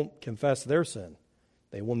they won't confess their sin.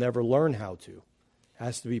 They will never learn how to. It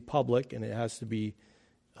has to be public and it has to be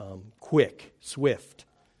quick, swift.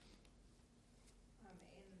 In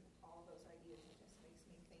all those ideas, it just makes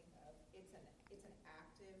me think of it's an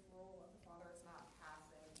active role of the father. It's not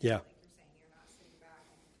passive. Yeah. Like you're saying, you're not sitting back.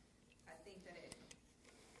 And I think that it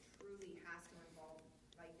truly has to involve,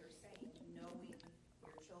 like you're saying, knowing your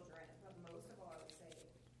children. But most of all, I would say,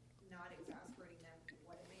 not exasperating them.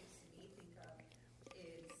 What it makes me think of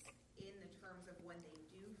is in the terms of when they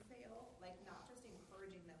do fail, like not just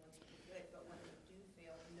encouraging them when they do good, but when they do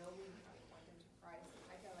fail, knowing how to point them to Christ.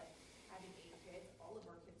 I feel like having 8 kids, all of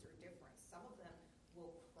our kids are different. Some of them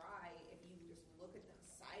will cry if you just look at them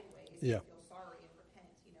sideways Yeah. and feel sorry and repent,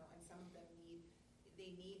 and some of them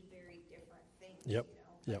need very different things, Yep.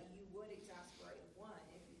 But Yep. you would exasperate one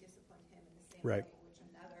if you disciplined him in the same Right. way which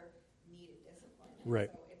another needed discipline. And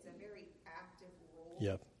Right. So it's a very active role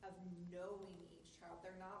Yep. of knowing each child.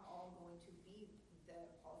 They're not all going to be the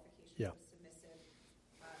qualifications Yeah. of submissive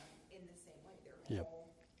in the same way. They're Yep.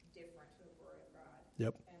 all different to the glory of God.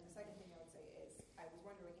 Yep. And the second thing I would say is, I was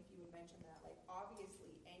wondering if you would mention that, like,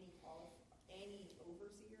 obviously any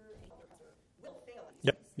overseer, any pastor will fail at these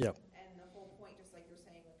Yep. things. Yep. And the whole point, just like you're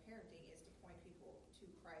saying with parenting, is to point people to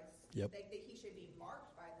Christ. Yep. Like, that he should be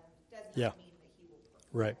marked by them does Yeah. not mean that he will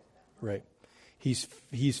perfect Right. them. Right.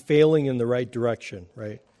 He's failing in the right direction,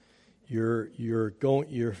 right? You're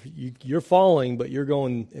falling, but you're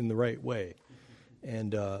going in the right way.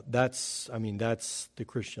 And that's the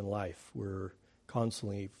Christian life. We're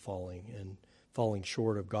constantly falling, and falling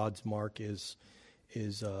short of God's mark is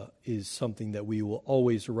something that we will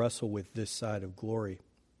always wrestle with this side of glory.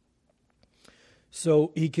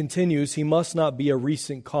 So he continues, he must not be a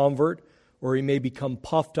recent convert, or he may become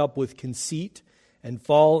puffed up with conceit and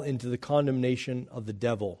fall into the condemnation of the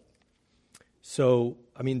devil. So,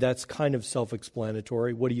 that's kind of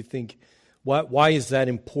self-explanatory. What do you think? Why is that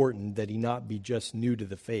important that he not be just new to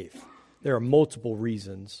the faith? There are multiple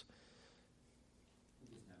reasons.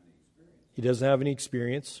 He doesn't have any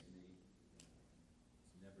experience.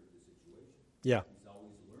 Yeah.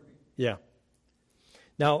 Yeah.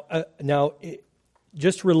 Now,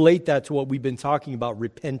 just relate that to what we've been talking about,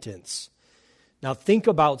 repentance. Now, think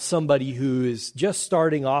about somebody who is just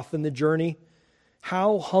starting off in the journey.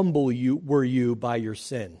 How humble were you by your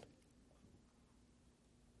sin?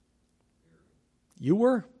 You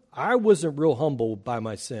were? I wasn't real humble by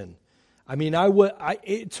my sin.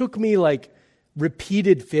 It took me like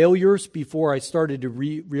repeated failures before I started to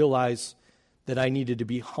realize that I needed to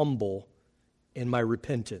be humble in my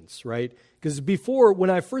repentance, right? Because before, when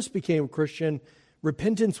I first became a Christian,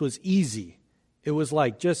 repentance was easy. It was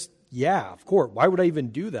like just, yeah, of course. Why would I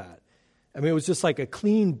even do that? It was just like a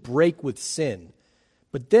clean break with sin.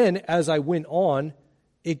 But then as I went on,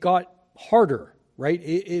 it got harder, right?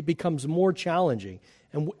 It becomes more challenging.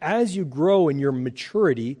 And as you grow in your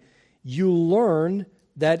maturity, you learn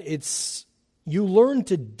that you learn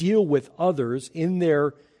to deal with others in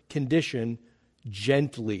their condition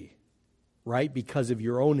gently, right? Because of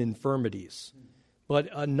your own infirmities. But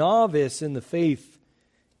a novice in the faith,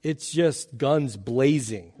 it's just guns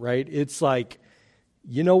blazing, right? It's like,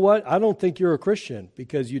 you know what? I don't think you're a Christian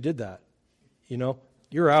because you did that.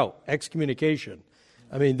 You're out. Excommunication.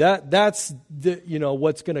 That's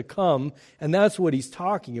what's going to come, and that's what he's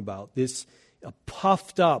talking about. This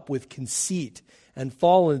puffed up with conceit and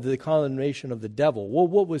fall into the condemnation of the devil. Well,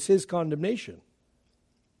 what was his condemnation?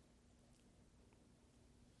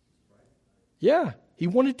 Yeah, he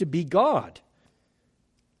wanted to be God.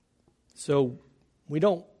 So we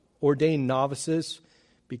don't ordain novices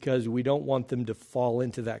because we don't want them to fall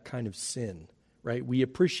into that kind of sin, right? We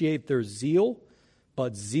appreciate their zeal,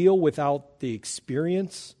 but zeal without the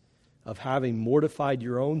experience of having mortified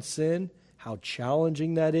your own sin, how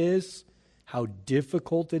challenging that is, how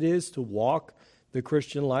difficult it is to walk the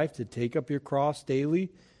Christian life, to take up your cross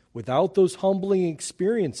daily. Without those humbling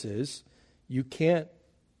experiences, you can't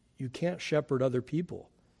shepherd other people.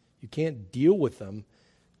 You can't deal with them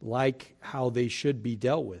like how they should be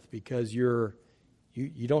dealt with because you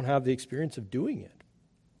don't have the experience of doing it.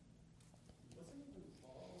 Wasn't even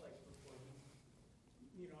Paul, like, before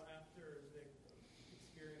he, after the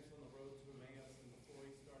experience on the road to Emmaus and before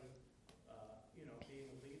he started, being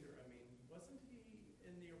a leader, wasn't he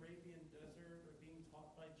in the Arabian desert or being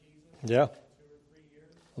taught Yeah. 2 or 3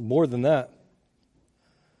 years? More than that.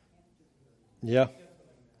 Yeah.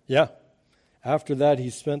 Yeah. After that, he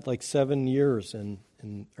spent like 7 years in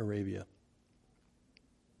Arabia.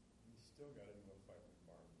 You still got to go fight with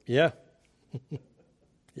Barnabas. Yeah.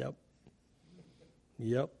 Yep.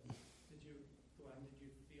 Yep. Glenn, did you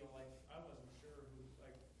feel like, I wasn't sure who,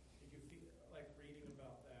 like, did you feel like reading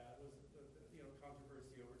about that, was the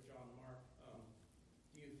controversy over John Mark,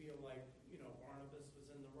 do you feel like, Barnabas was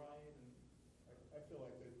in the right? And I feel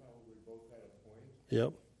like they probably both had a point,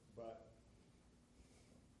 Yep. but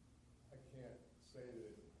I can't say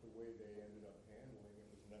that the way they ended up handling it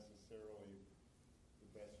was necessarily the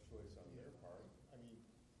best choice on their part. I mean,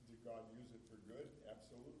 did God use it for good?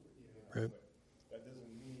 Absolutely. Right. But that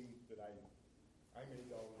doesn't mean that I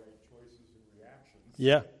made all the right choices and reactions.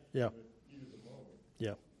 Yeah. Yeah. In the heat of the moment.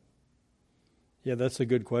 Yeah. Yeah, that's a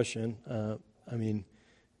good question. I mean,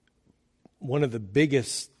 one of the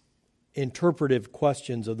biggest interpretive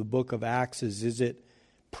questions of the book of Acts is it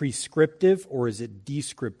prescriptive or is it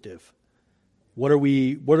descriptive? What are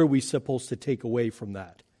we supposed to take away from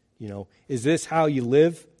that? Is this how you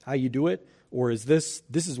live, how you do it, or is this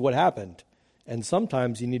is what happened? And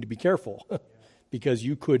sometimes you need to be careful because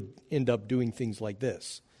you could end up doing things like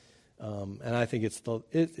this. And I think it's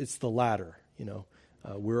the latter.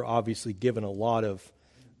 We're obviously given a lot of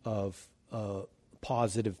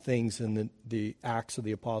positive things in the Acts of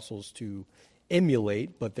the Apostles to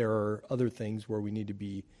emulate, but there are other things where we need to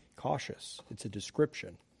be cautious. It's a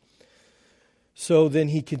description. So then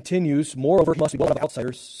he continues, moreover, he must be one of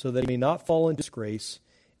outsiders, so that he may not fall in disgrace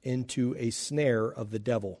into a snare of the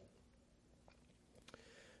devil.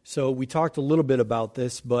 So we talked a little bit about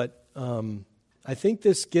this, but I think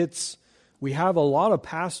we have a lot of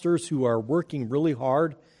pastors who are working really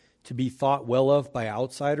hard to be thought well of by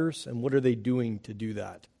outsiders, and what are they doing to do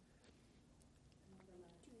that?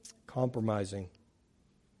 Compromising.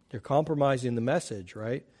 They're compromising the message,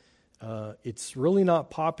 right? It's really not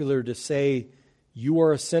popular to say you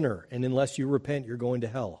are a sinner, and unless you repent, you're going to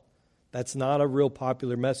hell. That's not a real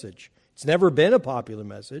popular message. It's never been a popular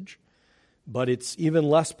message, but it's even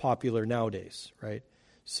less popular nowadays, right?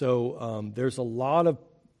 So there's a lot of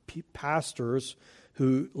pastors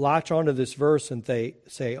who latch onto this verse and they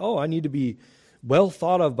say, oh, I need to be well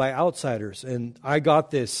thought of by outsiders. And I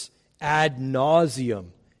got this ad nauseum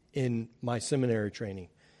in my seminary training.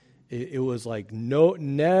 It was like,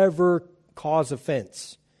 never cause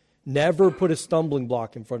offense. Never put a stumbling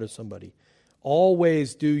block in front of somebody.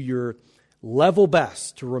 Always do your level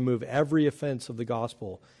best to remove every offense of the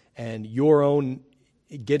gospel and your own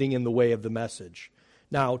getting in the way of the message.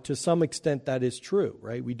 Now, to some extent, that is true,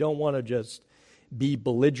 right? We don't want to just be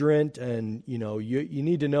belligerent, and you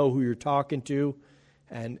need to know who you're talking to,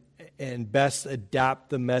 and best adapt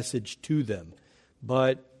the message to them.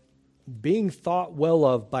 But being thought well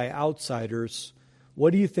of by outsiders,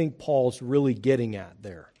 what do you think Paul's really getting at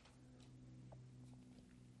there?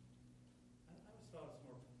 I always thought it was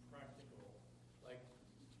more practical. Like,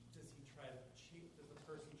 does he try to cheat? Does the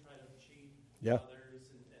person try to cheat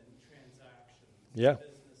others and transactions? Yeah.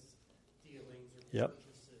 Business dealings or Yep.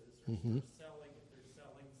 purchases or Mm-hmm. selling? If they're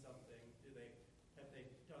selling something, have they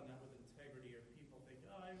done that with integrity, or people think,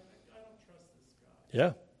 I don't trust this guy?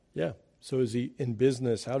 Yeah, yeah. So is he in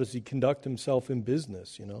business? How does he conduct himself in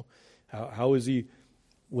business? How is he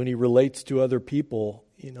when he relates to other people?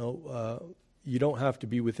 You don't have to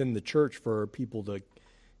be within the church for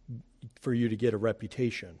you to get a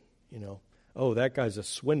reputation. Oh, that guy's a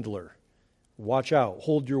swindler. Watch out.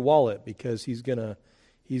 Hold your wallet, because he's gonna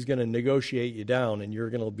negotiate you down, and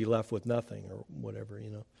you're gonna be left with nothing, or whatever.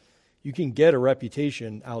 You can get a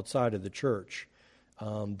reputation outside of the church.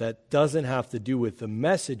 That doesn't have to do with the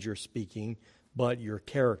message you're speaking, but your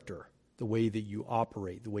character, the way that you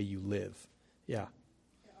operate, the way you live. Yeah.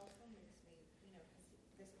 It also makes me, because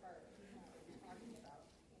this part he's not really talking about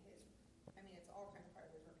it's all kind of part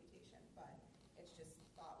of his reputation, but it's just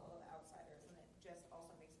thought well of outsiders, and it just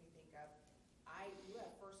also makes me think of, you have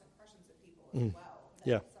first impressions of people as well that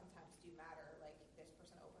Yeah. sometimes do matter. Like, this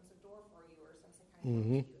person opens a door for you or says a kind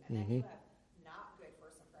word to you, and then you have not good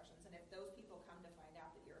first impressions. And if those people come to find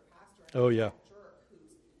out that you're a pastor and Oh, you're yeah. that jerk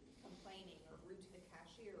who's complaining or rude to the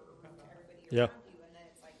cashier or rude to everybody Yeah. around you, and then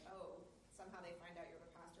it's like, oh, somehow they find out you're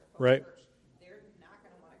the pastor of Hope Right. Church, they're not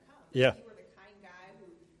going to want to come. Yeah. If you were the kind guy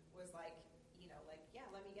who was like, yeah,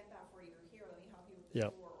 let me get that for you, or here, let me help you with the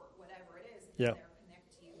Yeah. door, or whatever it is, and Yeah. they'll connect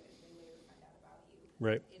to you as they later find out about you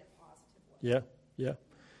Right. in a positive way. Yeah, yeah.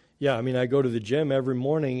 Yeah, I go to the gym every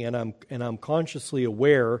morning, and I'm consciously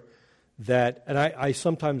aware that, and I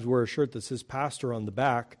sometimes wear a shirt that says pastor on the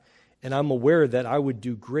back, And I'm aware that I would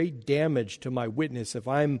do great damage to my witness if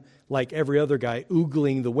I'm like every other guy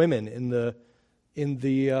oogling the women in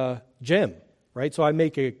the gym, right? So I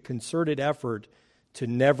make a concerted effort to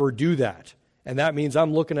never do that. And that means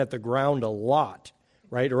I'm looking at the ground a lot,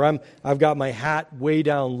 right? Or I've got my hat way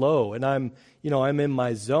down low and I'm in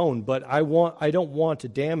my zone, but I don't want to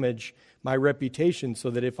damage my reputation so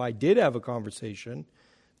that if I did have a conversation,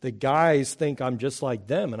 the guys think I'm just like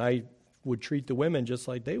them and I would treat the women just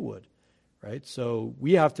like they would, right? So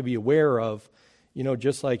we have to be aware of,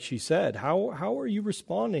 just like she said, how are you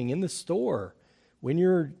responding in the store, when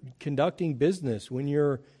you're conducting business, when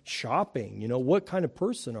you're shopping? What kind of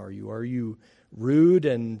person are you? Are you rude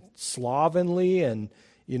and slovenly and,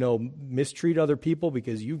 mistreat other people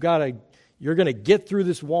because you're going to get through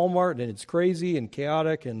this Walmart and it's crazy and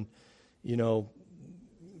chaotic and,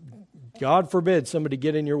 God forbid somebody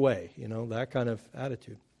get in your way, that kind of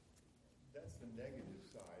attitude. That's the negative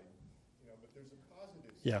side, but there's a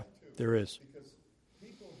positive side Yeah, too. there is. Because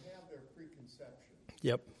people have their preconception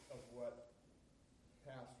Yep. of what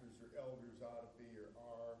pastors or elders ought to be or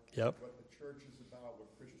are, Yep. what the church is about,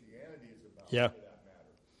 what Christianity is about, Yeah. for that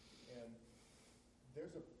matter. And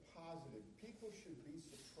there's a positive. People should be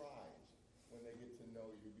surprised when they get to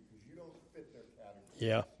know you because you don't fit their category.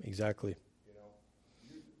 Yeah, exactly.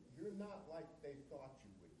 You're not like they thought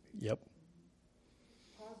you would be. Yep.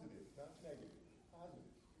 Positive, not negative. Positive.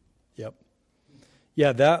 Yep.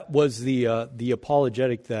 Yeah, that was the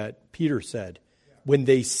apologetic that Peter said. When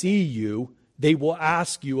they see you, they will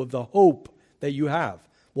ask you of the hope that you have.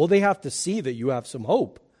 Well, they have to see that you have some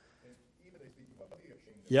hope. And even they speak about the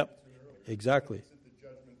kingdom. Yep. Exactly. Is it the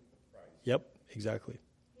judgment of Christ? Yep. Exactly.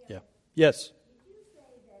 Yeah. Yes. Did you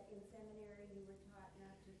say that in seminary you were taught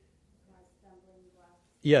not to cause stumbling blocks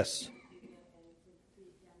Yes. to people and to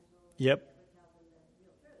be gentle and Yep. never tell them the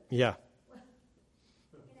real truth? Yeah.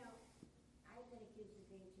 I've been accused of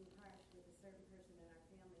being too harsh with a certain person in our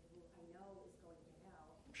family who I know is going to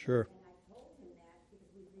hell. Sure. And I told him that because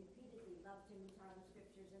we repeatedly loved him, we taught him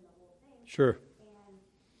scriptures and the whole thing. Sure. And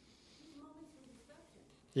these moments from destruction,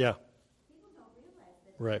 Yeah. people don't realize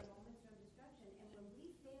that Right. they're moments from destruction. And when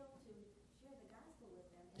we fail to share the gospel with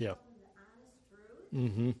them and Yeah. tell them the honest truth,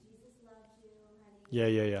 Mm-hmm. Jesus loves you, honey. Yeah,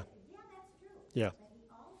 yeah, yeah. Yeah, that's true. Yeah. But he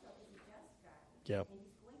also is a just God. Yeah. And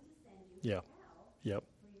he's going to send you Yeah. to hell Yep.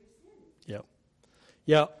 for your sins. Yep.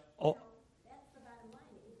 Yeah. Oh, So that's the bottom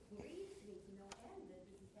line. It grieves me to no end that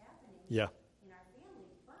this is happening yeah. in our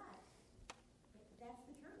family, but that's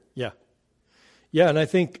the truth. Yeah. Yeah, and I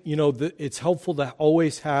think, it's helpful to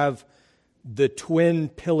always have the twin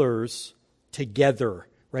pillars together,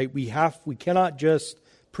 right? We cannot just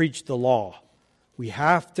preach the law. We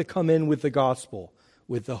have to come in with the gospel,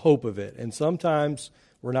 with the hope of it. And sometimes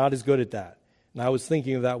we're not as good at that. And I was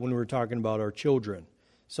thinking of that when we were talking about our children.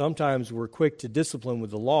 Sometimes we're quick to discipline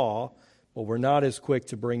with the law, but we're not as quick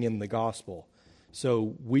to bring in the gospel.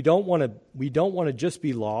 So we don't want to just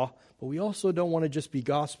be law, but we also don't want to just be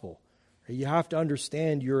gospel. You have to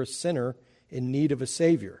understand you're a sinner in need of a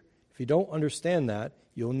Savior. If you don't understand that,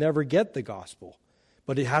 you'll never get the gospel.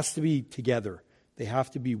 But it has to be together. They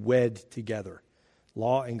have to be wed together.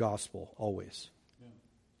 Law and gospel, always.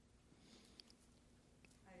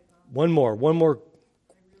 One more. I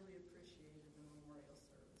really appreciated the memorial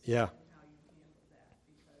service. Yeah. And how you handled that,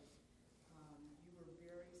 because you were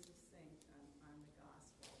very succinct on the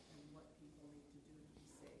gospel and what people need to do to be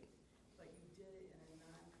saved. But you did it in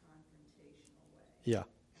a non-confrontational way. Yeah.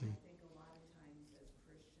 And I think a lot of times as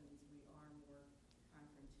Christians, we are more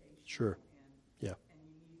confrontational. Sure. And, Yeah. and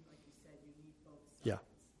you need, like you said, you need both sides. Yeah.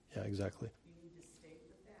 Yeah, exactly. You need to state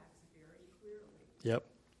the facts very clearly, Yep.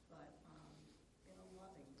 but in a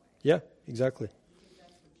loving way. Yeah, exactly. Because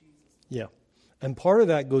that's what Jesus did. Yeah. And part of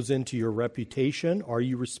that goes into your reputation. Are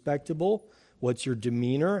you respectable? What's your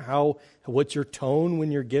demeanor? What's your tone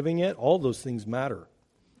when you're giving it? All those things matter.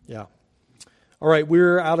 Yeah. All right,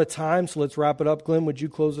 we're out of time, so let's wrap it up. Glenn, would you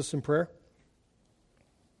close us in prayer?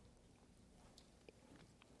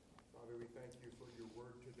 Father, we thank you for your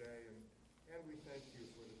word today, and we thank you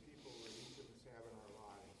for the people that each of us have in our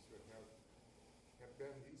lives that have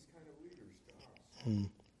been these kind of leaders to us.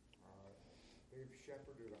 They've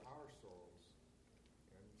shepherded our souls,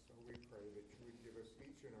 and so we pray that you would give us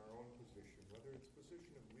each in our own position, whether it's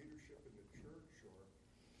position of leadership in the church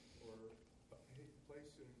or a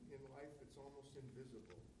place in life that's almost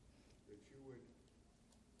invisible, that you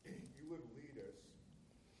would lead us,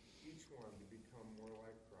 each one, to become more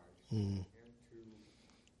like Christ, and to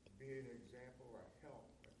be an example, a help,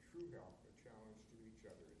 a true help, a challenge to each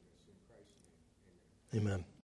other in this. In Christ's name, amen. Amen.